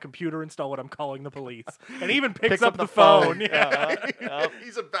went on my computer and stole it, I'm calling the police. And he even picks up the phone. Yeah.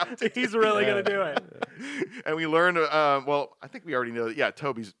 he's about to. He's really gonna do it. And we learned. Well, I think we already know that. Yeah,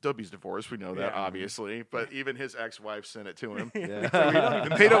 Toby's divorced. We know that Yeah. obviously, but even his ex-wife sent it to him. Yeah.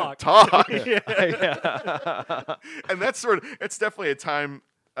 And they don't talk. Yeah. And it's definitely a time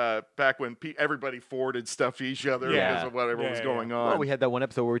back when everybody forwarded stuff to each other Yeah. because of whatever was going on. Well, we had that one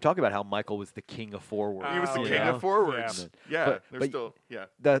episode where we talked about how Michael was the king of forward. He was the Oh, king yeah. of forwards. Yeah, But- they're but- still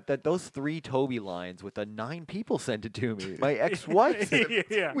That those 3 Toby lines with the 9 people sent it to me. My ex-wife said,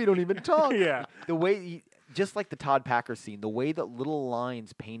 Yeah. we don't even talk. Yeah. The way, just like the Todd Packer scene, the way that little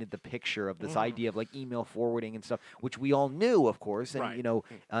lines painted the picture of this idea of like email forwarding and stuff, which we all knew, of course, and Right. you know,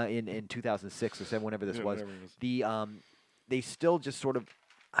 in 2006 or 7, whenever this was, whatever it was. the they still just sort of.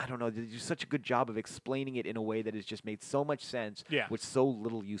 I don't know. They do such a good job of explaining it in a way that has just made so much sense Yeah. with so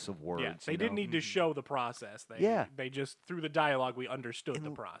little use of words. Yeah, they you didn't know? need to show the process. They just through the dialogue we understood the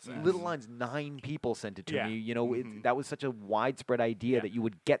process. Little lines, 9 people sent it to Yeah. me. You know, that was such a widespread idea Yeah. that you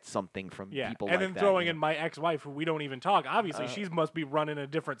would get something from Yeah, people and like then that. throwing you in know? my ex-wife, who we don't even talk. Obviously, she must be running a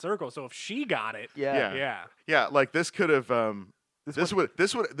different circle. So if she got it, Yeah. yeah. like this could have this would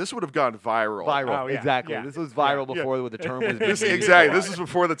have gone viral. Viral, Oh, yeah, exactly. yeah. This was viral before the term was being used. Exactly. This is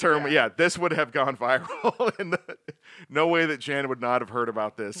before the term. Yeah, this would have gone viral. And no way that Jan would not have heard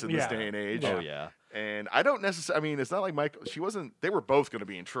about this in this Yeah. day and age. Oh yeah. And I don't necessarily. I mean, it's not like Michael. She wasn't. They were both going to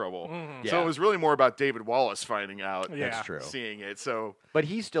be in trouble. So Yeah. it was really more about David Wallace finding out. Yeah. That's true. Seeing it. So But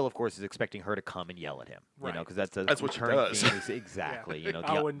he still, of course, is expecting her to come and yell at him. You know, Right. because that's what she recurring does. theme is exactly. You know,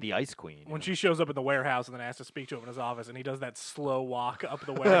 Oh, and the Ice Queen. When she shows up in the warehouse and then asks to speak to him in his office, and he does that slow walk up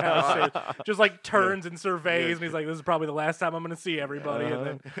the warehouse, and just like turns and surveys, and he's like, "This is probably the last time I'm going to see everybody."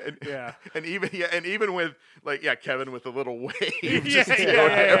 And then, yeah, and even with Kevin with the little wave. yeah, just to yeah, go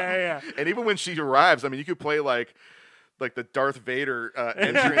ahead. yeah. And even when she arrives, I mean, you could play like the Darth Vader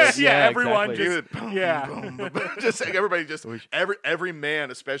entrance. Yeah, Yeah, everyone exactly. just Boom, yeah. boom, boom, boom. Just like everybody, just every man,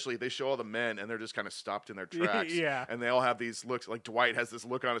 especially they show all the men, and they're just kind of stopped in their tracks. Yeah. And they all have these looks. Like Dwight has this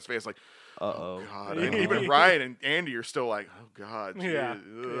look on his face, like, Uh-oh. God. And even Ryan and Andy are still like, oh God. Yeah. geez,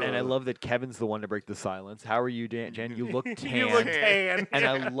 And I ugh. love that Kevin's the one to break the silence. How are you, Jen? You look tan. You look tan. And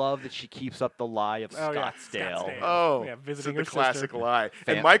I love that she keeps up the lie of Oh, yeah, Scottsdale. Scottsdale. Oh, Yeah, it's visiting the her classic sister. lie.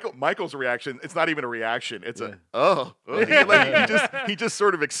 Fam- And Michael's reaction, it's not even a reaction. It's he just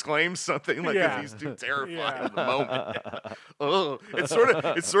sort of exclaims something like 'cause Yeah. he's too terrified Yeah. in the moment. Oh,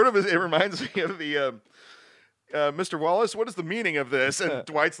 it reminds me of the Mr. Wallace, what is the meaning of this? And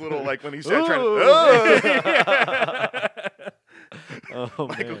Dwight's little like when he's trying to Oh,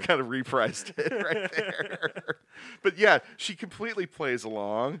 Michael man. kind of reprised it right there. But yeah, she completely plays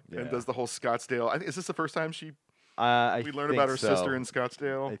along and Yeah. does the whole Scottsdale. Is this the first time I we learn think about her so. sister in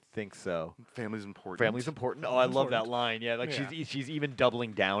Scottsdale? I think so. Family's important. Family's important. Oh, I love that line. Yeah, like Yeah. she's even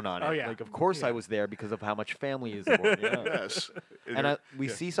doubling down on it. Oh, yeah. Like, of course I Yeah. was there because of how much family is important. Yeah. Yes. And we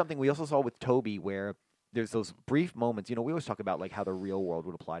see something we also saw with Toby where there's those brief moments. You know, we always talk about like how the real world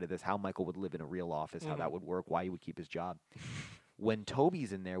would apply to this, how Michael would live in a real office, how that would work, why he would keep his job. When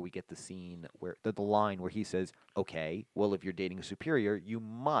Toby's in there, we get the scene where the line where he says, "Okay, well, if you're dating a superior, you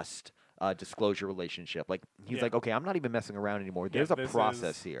must disclose your relationship." Like he's Yeah. like, "Okay, I'm not even messing around anymore. Yeah, There's a this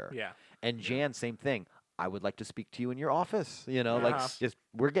process is- here." Yeah. And Jan, same thing. I would like to speak to you in your office. You know, Uh-huh. like just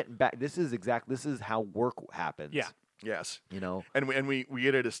we're getting back. This is how work happens. Yeah. Yes. You know. And we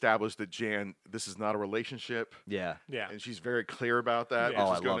get it established that Jan, this is not a relationship. Yeah. Yeah. And she's very clear about that. Yeah.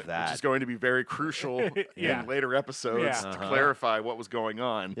 Oh, which is I love that. Which is going to be very crucial Yeah. in later episodes Yeah. to Uh-huh. clarify what was going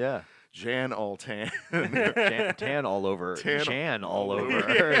on. Yeah. Jan all tan. Tan all over. Tan Jan all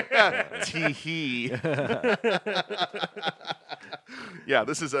over. Tee-hee. Yeah,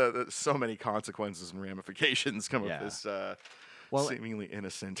 this is so many consequences and ramifications come Yeah. of this Well, seemingly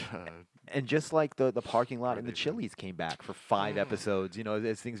innocent. And just like the parking lot and the Chili's came back for 5 episodes, you know,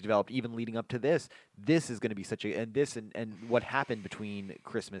 as things developed, even leading up to this is going to be such a and what happened between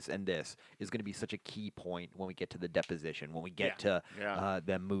Christmas and this is going to be such a key point when we get to the deposition, when we get to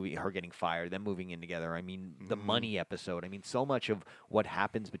them her getting fired, them moving in together. I mean, the money episode. I mean, so much of what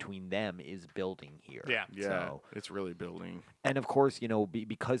happens between them is building here. Yeah. Yeah, So, it's really building, and of course, you know,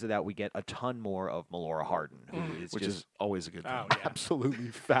 because of that, we get a ton more of Melora Hardin, who is which just is always a good thing. Oh, yeah. absolutely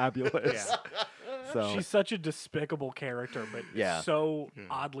fabulous. Yeah. So She's such a despicable character, but Yeah. so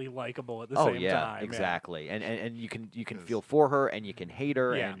oddly likable at the oh same yeah, time. exactly. And you can feel for her and you can hate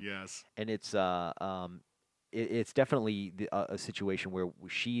her Yeah. and Yes. and it's it's definitely a situation where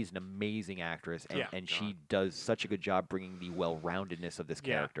she's an amazing actress, and, Yeah. and she does such a good job bringing the well-roundedness of this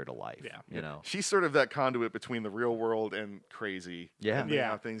Yeah. character to life. Yeah. You know. She's sort of that conduit between the real world and crazy. Yeah. And then Yeah.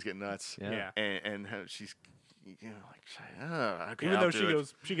 how things get nuts. Yeah. And how she's, okay, Even I'll though do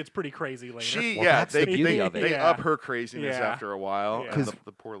she gets pretty crazy later. Well, that's the beauty of it. They Yeah. up her craziness Yeah. after a while. Yeah. And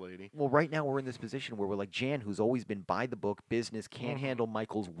the poor lady. Well, right now we're in this position where we're like Jan, who's always been by the book, business, can't Mm-hmm. handle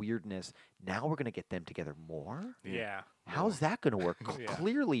Michael's weirdness. Now we're gonna get them together more. Yeah. How's that going to work? Yeah.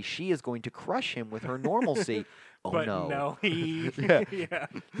 Clearly, she is going to crush him with her normalcy. Oh But no! he. Yeah. Yeah.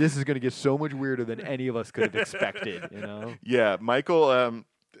 This is going to get so much weirder than any of us could have expected. You know? Yeah, Michael.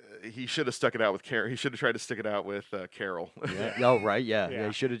 He should have stuck it out with Carol. He should have tried to stick it out with Carol. Yeah. Oh, right. Yeah. Yeah.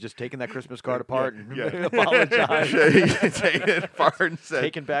 He should have just taken that Christmas card apart and yeah. apologized. Taken it apart and said,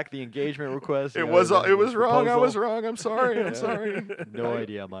 Taken back the engagement request. It you know, was the wrong. I was proposal. wrong. I'm sorry. I'm sorry. No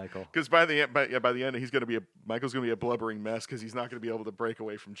idea, Michael. Because by the end, Michael's gonna be a blubbering mess because he's not gonna be able to break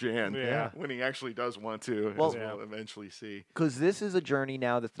away from Jan. Yeah. When he actually does want to, Well- as we'll eventually see. Because this is a journey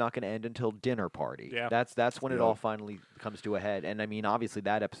now that's not going to end until dinner party. Yeah. That's when it Yeah. all finally comes to a head. And I mean, obviously,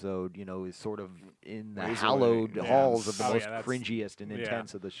 that episode, is sort of in the Razorly hallowed intense. halls of the Oh, most yeah, that's- cringiest and yeah.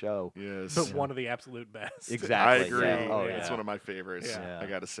 intense of the show. Yes. But one of the absolute best. I Exactly. agree. Yeah. Oh, It's yeah. one of my favorites. Yeah. I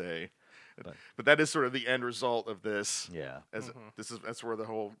gotta say. But- But that is sort of the end result of this. Yeah. As that's where the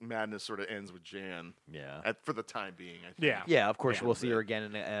whole madness sort of ends with Jan. Yeah. For the time being, I think. Yeah. Yeah, of course, Yeah. we'll see her again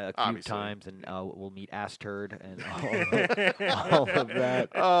in a few Obviously. times, and we'll meet Ass Turd and all of that.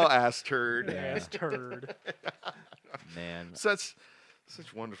 Oh, ass turd. Yeah. Ass turd. Man,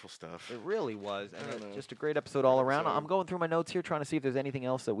 Such wonderful stuff. it really was, and I don't know. just a great episode all around. So- I'm going through my notes here, trying to see if there's anything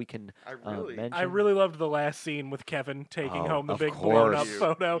else that we can mention. I really loved the last scene with Kevin taking Oh, home the of big blown up course.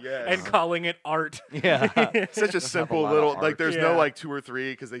 photo Yes. and calling it art. Yeah. Such a simple lot of little art. there's Yeah. no like 2 or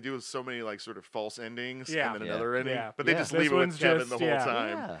 3 because they do so many like sort of false endings Yeah. and then Yeah. another ending. Yeah. But they Yeah. just This leave it with one's Kevin just- the whole yeah.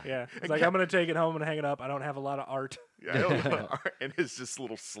 time. Yeah. Yeah. It's like, I'm going to take it home and hang it up. I don't have a lot of art. Yeah, I don't know. And his just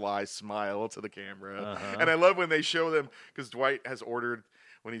little sly smile to the camera. Uh-huh. And I love when they show them because Dwight has ordered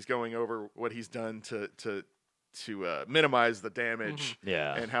when he's going over what he's done to minimize the damage.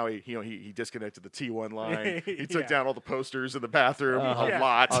 Yeah. And how he disconnected the T1 line. He took Yeah. down all the posters in the bathroom Uh-huh. a Yeah.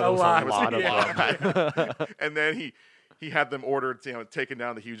 lot. Oh, there was lot. a lot of Yeah. them. And then he had them ordered, taking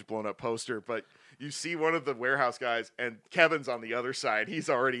down the huge blown up poster. But you see one of the warehouse guys, and Kevin's on the other side. He's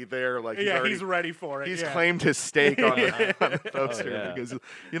already there. Like He's ready for it. he's yeah. claimed his stake on the poster. yeah. Because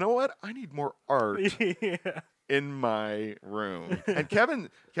you know what? I need more art yeah. in my room. And Kevin's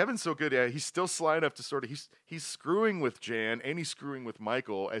so good. Yeah, he's still sly enough to sort of he's screwing with Jan and he's screwing with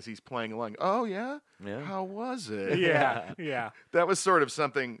Michael as he's playing along. Oh yeah, Yeah. How was it? Yeah. Yeah. That was sort of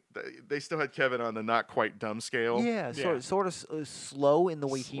something. They still had Kevin on the not quite dumb scale. Yeah, Yeah. sort of slow in the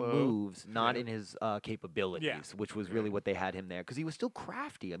way he Slow. moves, not in his capabilities, which was really what they had him there because he was still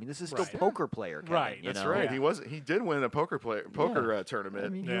crafty. I mean, this is still Right. poker player, Kevin, Right, you That's know? right. Yeah. He did win a poker tournament. I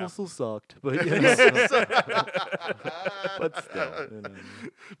mean, Yeah. he also sucked, but but still, you know.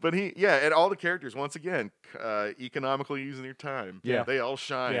 But and all the characters once again economically using their time. Yeah. They all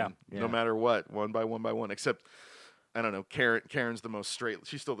shine Yeah. no Yeah. matter what, one by one. Except I don't know, Karen's the most straight.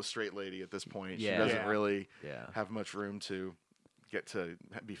 She's still the straight lady at this point. Yeah. She doesn't Yeah. really Yeah. have much room to get to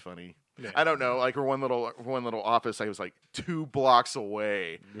be funny. Yeah. I don't know, like her one little office. I was like 2 blocks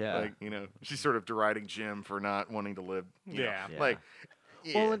away. Yeah. Like she's sort of deriding Jim for not wanting to live. you know, Yeah. Yeah. Like.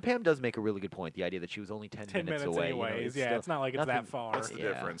 Well, yeah. and Pam does make a really good point. The idea that she was only 10 10 minutes away. anyways. Yeah. still It's not like it's that nothing- far. That's the Yeah.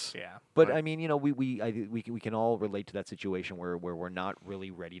 difference. Yeah. But Right. I mean, we can all relate to that situation where we're not really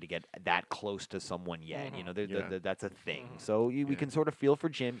ready to get that close to someone yet. Yeah. That's a thing. So we can sort of feel for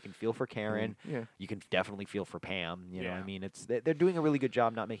Jim. You can feel for Karen. Yeah. You can definitely feel for Pam. You know, Yeah. I mean, they're doing a really good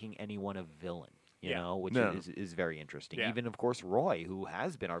job not making anyone a villain. You Yeah. know, which No. is very interesting. Yeah. Even of course Roy, who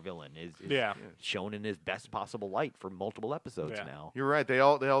has been our villain, is Yeah. shown in his best possible light for multiple episodes Yeah. now. You're right. They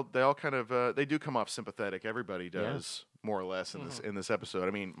all kind of they do come off sympathetic. Everybody does more or less in this episode.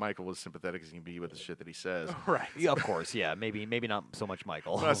 I mean, Michael was sympathetic as he can be with the shit that he says. Right. Yeah, of course, yeah. Maybe not so much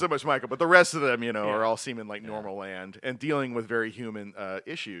Michael. Not so much Michael, but the rest of them, are Yeah. all seeming like normal land and dealing with very human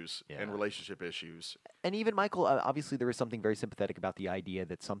issues Yeah. and relationship issues. And even Michael, obviously, there is something very sympathetic about the idea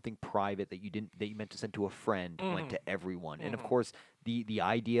that something private that you meant to send to a friend went to everyone. And of course, the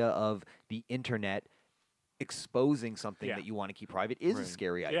idea of the internet exposing something Yeah. that you want to keep private is a Right.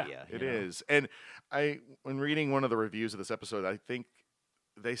 scary Yeah. idea. It is. And when reading one of the reviews of this episode, I think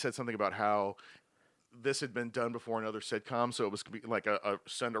they said something about how this had been done before in other sitcoms, so it was like a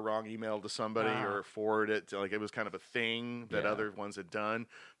send a wrong email to somebody or forward it to, like it was kind of a thing that Yeah. other ones had done.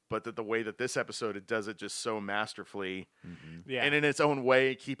 but that the way that this episode it does it just so masterfully, Yeah. and in its own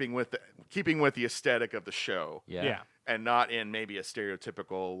way, keeping with the aesthetic of the show, Yeah. and not in maybe a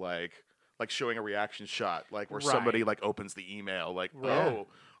stereotypical like showing a reaction shot, like where somebody like opens the email, like oh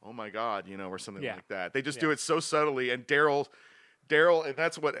my god, or something like that. They just do it so subtly, and Daryl, and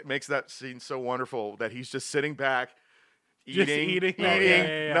that's what makes that scene so wonderful. That he's just sitting back. Eating,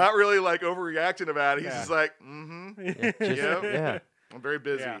 not really like overreacting about it. He's just like, I'm very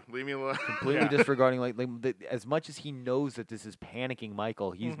busy. Yeah. Leave me alone. Completely disregarding as much as he knows that this is panicking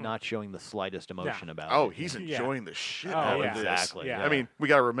Michael, he's not showing the slightest emotion about it. Oh, he's enjoying the shit out of this. Exactly. Yeah. I mean, we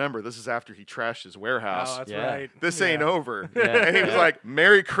got to remember this is after he trashed his warehouse. Oh, that's right. This ain't over. Yeah. And he was like,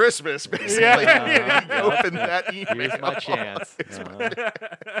 "Merry Christmas," basically. He opened that email. Here's my chance.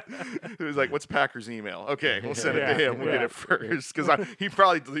 He was like, "What's Packer's email? Okay, we'll send it to him. We'll get Yeah. it first." Because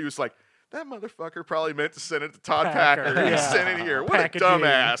he was like, that motherfucker probably meant to send it to Todd Packer. Packer. He Yeah. sent it here. What Packaging. a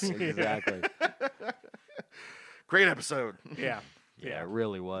dumbass. Exactly. Great episode. Yeah. Yeah, it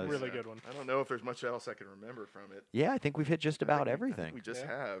really was. Really good one. I don't know if there's much else I can remember from it. Yeah, I think we've hit just about I think everything. we just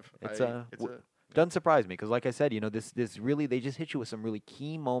have. Doesn't surprise me because, like I said, this really they just hit you with some really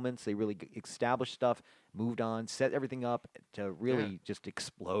key moments. They really established stuff, moved on, set everything up to really just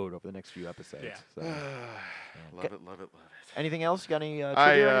explode over the next few episodes. Yeah. So. Love it, love it, love it. Anything else? Got any trivia? or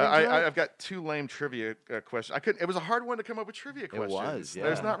anything tonight? I've got two lame trivia questions. It was a hard one to come up with trivia questions. was, yeah.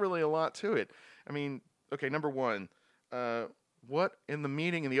 There's not really a lot to it. I mean, okay, number one, what in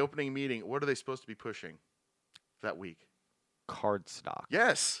the opening meeting, what are they supposed to be pushing that week? Card stock.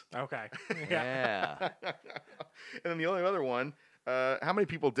 Yes. Okay. Yeah. And then the only other one, how many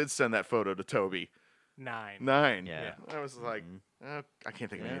people did send that photo to Toby? 9. 9. Yeah. I was like, I can't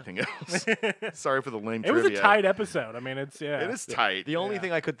think of anything else. Sorry for the lame It trivia. was a tight epised. I mean, it's It is tight. The only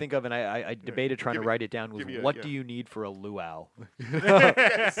thing I could think of, and I debated trying to write it down, was what do you need for a luau?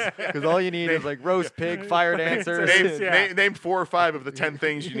 Because all you need is like roast pig, fire dancers. Name 4 or 5 of the 10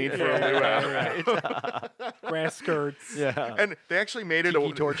 things you need for a luau. grass skirts. Yeah. And they actually made it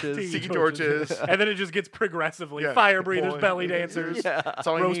Tiki torches. Tiki torches. And then it just gets progressively Yeah. fire breathers, Boy. belly dancers, That's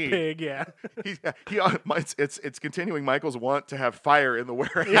all roast you need. pig. Yeah. It's continuing Michael's want to have fire in the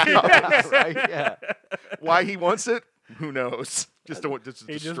warehouse. Right? Yeah. Why he wants it, who knows? Just to He just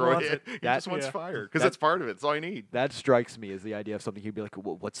destroy wants it. it. He That- just wants yeah. fire because that's part of it. That's all you need. That strikes me as the idea of something he'd be like,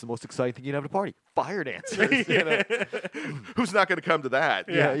 what's the most exciting thing you'd have at a party? Fire dancers. You know? Who's not going to come to that?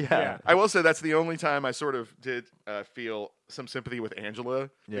 Yeah. I will say that's the only time I sort of did feel some sympathy with Angela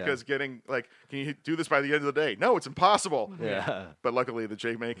because getting like, can you do this by the end of the day? No, it's impossible. Yeah. But luckily, the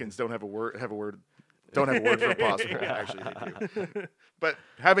Jamaicans don't have a word for impossible. Actually, they do. But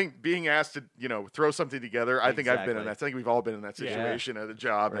being asked to throw something together, I think I've been in that. I think we've all been in that situation at a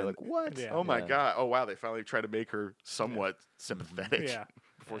job. We're And like, what? Yeah. oh my god! Oh wow! They finally tried to make her somewhat sympathetic. Yeah.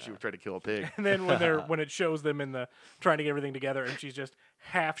 Before she would try to kill a pig. And then when it shows them in the trying to get everything together, and she's just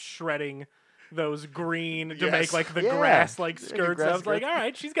half shredding those green to Yes. make like the Yeah. grass like Yeah, skirts. grass I was like, skirts. all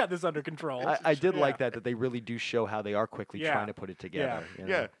right, she's got this under control. I did like that they really do show how they are quickly Yeah. trying to put it together. you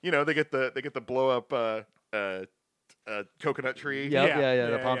know? Yeah, they get the blow up coconut tree. Yep, Yeah. yeah,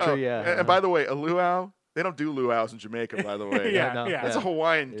 the Yeah, palm yeah. tree, yeah. And by the way, a luau, they don't do luau's in Jamaica, by the way. Yeah, no, yeah. That's a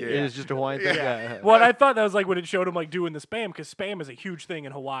Hawaiian gig. It is just a Hawaiian thing. Yeah. Well, and I thought that was like when it showed him like doing the spam, because spam is a huge thing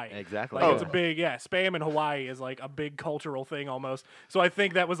in Hawaii. Exactly. Like it's a big spam in Hawaii is like a big cultural thing almost. So I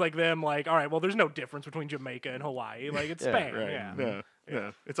think that was like them like, all right, well, there's no difference between Jamaica and Hawaii. Like it's Yeah, spam. right. Yeah.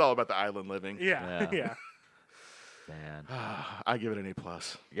 No. It's all about the island living. Yeah. Yeah. Man. I give it an A+.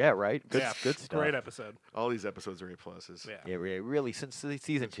 Yeah, right? Good, Yeah. good stuff. Great episode. All these episodes are A+. Yeah. Yeah, really, since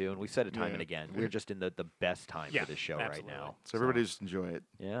season 2, and we've said it time Yeah. and again, we're just in the best time Yeah, for this show absolutely. right now. So everybody just enjoy it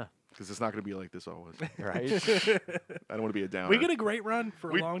Yeah, because it's not going to be like this always. right? I don't want to be a downer. We get a great run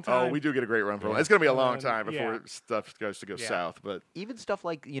for a long time. Oh, we do get a great run for a long. It's going to be a long Um, time before yeah. stuff goes to go Yeah. south, but Even stuff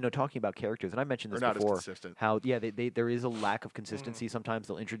like, talking about characters, and I mentioned this They're not as before, consistent. how, there is a lack of consistency. Sometimes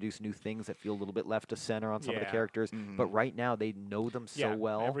they'll introduce new things that feel a little bit left to center on some of the Yeah. characters, but right now they know them so yeah,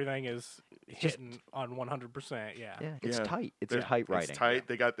 well. Everything is just- hitting on 100%. Yeah. Yeah, it's Yeah. tight. It's They're- tight writing. It's tight.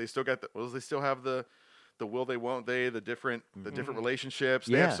 They still got they still have the will they won't they the different relationships.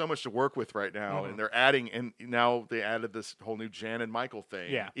 They Yeah. have so much to work with right now, and they're adding. And now they added this whole new Jan and Michael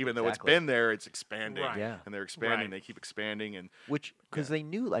thing. Yeah. even though Exactly. it's been there, it's expanding. Right. Yeah. and they're expanding. Right. They keep expanding, and Which, because they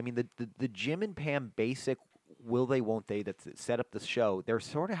knew, I mean, the Jim and Pam basic will they, won't they that set up the show, they're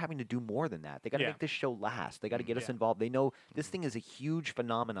sort of having to do more than that. They got to Yeah. make this show last. They got to get us Yeah. involved. They know this thing is a huge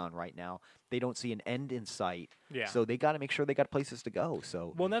phenomenon right now. They don't see an end in sight. Yeah. So they got to make sure they got places to go.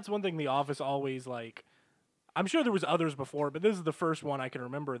 So Well, and that's one thing The Office always like. I'm sure there was others before, but this is the first one I can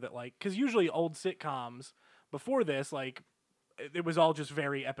remember that like, because usually old sitcoms before this, like, it was all just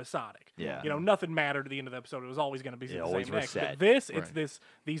very episodic. Yeah. You know, nothing mattered at the end of the episode. It was always going to be the always same were next. set. But this, it's Right.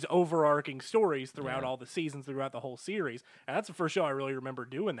 these overarching stories throughout Yeah. all the seasons, throughout the whole series. And that's the first show I really remember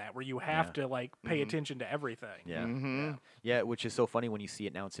doing that, where you have to like pay attention to everything. Yeah. Mm-hmm. Yeah, which is so funny when you see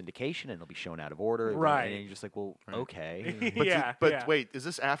it now in syndication and it'll be shown out of order. Right. And you're just like, well, okay. But, Yeah, but yeah. wait, is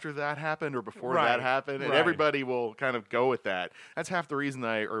this after that happened or before Right, that happened? And right. everybody will kind of go with that. That's half the reason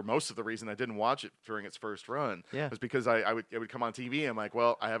or most of the reason I didn't watch it during its first run. Yeah. Was because it would come on TV and I'm like,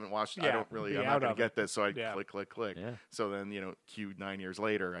 well, I haven't watched it. Yeah, I'm be not out going of to it. get this. So I Yeah. click. Yeah. So then, cue 9 years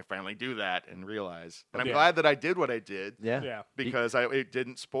later, I finally do that and realize. And I'm Yeah. glad that I did what I did. Yeah. Yeah. Because it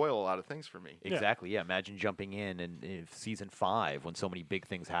didn't spoil a lot of things for me. Exactly. Yeah. Imagine jumping in and season 5 when so many big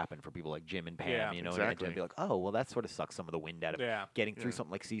things happen for people like Jim and Pam. Yeah, and exactly. to be like, oh, well, that sort of sucks some of the wind out of Yeah. getting through Yeah.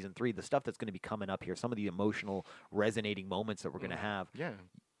 something like season 3. The stuff that's going to be coming up here, some of the emotional, resonating moments that we're going to have. Yeah.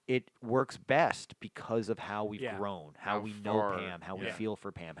 It works best because of how we've Yeah. grown, how How we know far- Pam, how we Yeah. feel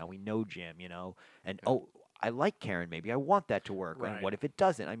for Pam, how we know Jim, and I like Karen. Maybe I want that to work. Right. And what if it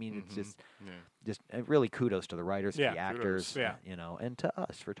doesn't? I mean, it's Yeah. just really kudos to the writers, to Yeah, the actors, Yeah. and to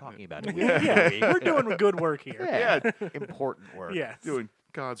us for talking about it. Yeah, we're doing good work here. Yeah, important work. Yes. Doing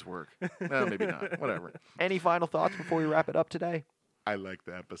God's work. No, maybe not. Whatever. Any final thoughts before we wrap it up today? I like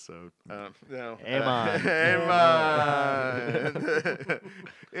the episode. No. Aim on. Aim on.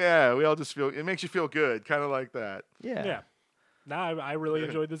 Yeah, we all just feel, it makes you feel good, kind of like that. Yeah. Yeah. No, I really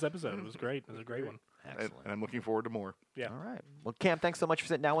enjoyed this episode. It was great. It was a great one. And Excellent. I'm looking forward to more. Yeah. All right. Well, Cam, thanks so much for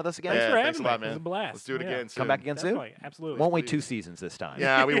sitting down with us again. Thanks Yeah, for thanks having a lot, me. It was a man. blast. Let's do it Yeah. again soon. Come back again soon. Definitely. Absolutely. Won't wait please. 2 seasons this time.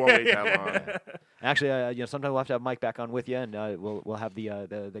 Yeah, we won't wait that long. Actually, sometime we'll have to have Mike back on with you, and we'll have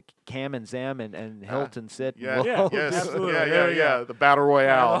the Cam and Zam and Hilton sit. and Yeah, we'll yes, absolutely. yeah, There yeah, we yeah. go. The Battle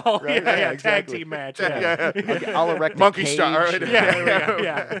Royale. Oh, right? yeah, tag exactly. team match. Yeah, Yeah. I'll erect a Monkey cage. star. Right? Yeah, there we go.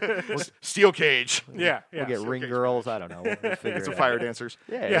 Yeah. Steel cage. Yeah. We'll Yeah. get ring Showcase girls. I don't know. We'll figure Get some it fire out. dancers.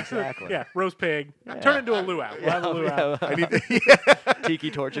 Yeah, Yeah. exactly. Yeah. Roast pig. Turn it into a luau. We'll have a luau. I need.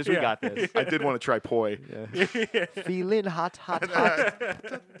 Tiki torches. We Yeah. got this. I did want to try poi. Feeling hot, hot,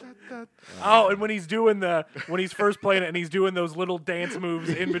 hot. Oh, and when he's first playing it and he's doing those little dance moves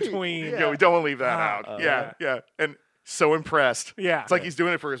in between. Yeah, we don't want to leave that Ah, out. Yeah. And so impressed. Yeah. It's like he's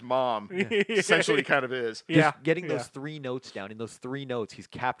doing it for his mom. Essentially, kind of is. Yeah. Just getting yeah. those 3 notes down. In those 3 notes, he's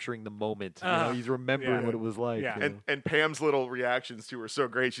capturing the moment. Uh-huh. He's remembering Yeah. what it was like. Yeah. And Pam's little reactions to her are so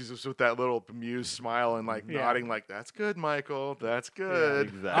great. She's just with that little bemused smile and like Yeah. nodding, like "That's good, Michael. That's good."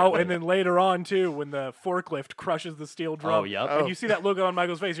 Exactly. Oh, and then later on too, when the forklift crushes the steel drum, Oh, yep. and Oh. you see that look on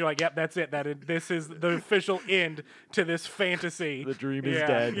Michael's face, you're like, "Yep, that's it. This is the official end to this fantasy. The dream is yeah,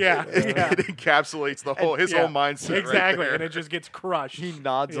 dead. Yeah, yeah, It encapsulates the whole his yeah. whole mindset. exactly, right there. and it just gets crushed. He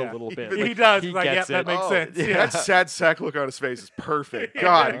nods Yeah. a little bit. He like, does. He He's like, gets yep, it. that makes sense. Yeah. That sad sack look on his face is perfect.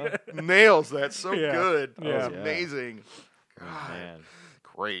 God, he nails that so Yeah. good. Yeah. It's amazing. Oh, man.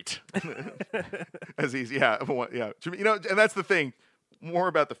 Great. As he's yeah. And that's the thing. More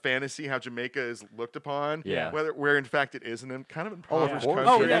about the fantasy, how Jamaica is looked upon. Yeah. Where in fact it is an kind of Oh, of impoverished course.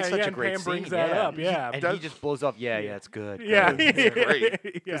 country. Oh, yeah, That's such yeah, a and great Pam brings scene, that yeah. up. Yeah, And Does- he just blows off. Yeah, it's good. yeah, good." It's great yeah.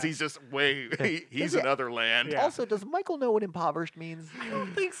 because he's just he's Yeah. another land. Yeah. Also, does Michael know what impoverished means? I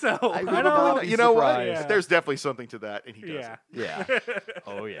don't think so. I I would don't. not be You know what? surprised. Yeah. There's definitely something to that, and he doesn't. Yeah, Yeah.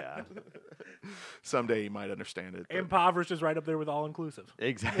 Oh, yeah. Someday he might understand it. but- impoverished is right up there with all inclusive.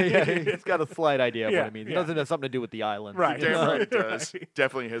 Exactly. He's got a slight idea of what Yeah, it means. It yeah. doesn't have something to do with the island. Right. Damn right it does. Right.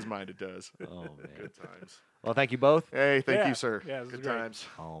 Definitely in his mind it does. Oh, man. Good times. Well, thank you both. Hey, thank Yeah. you, sir. Yeah, this was Good great. times.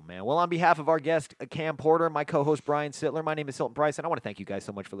 Oh, man. Well, on behalf of our guest, Cam Porter, my co-host, Brian Sittler, my name is Hilton Price, and I want to thank you guys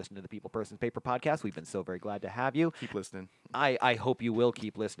so much for listening to the People Persons Paper podcast. We've been so very glad to have you. Keep listening. I hope you will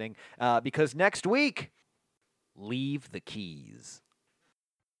keep listening because next week, leave the keys.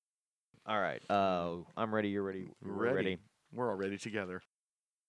 All right. I'm ready. You're ready. We're ready. We're already together.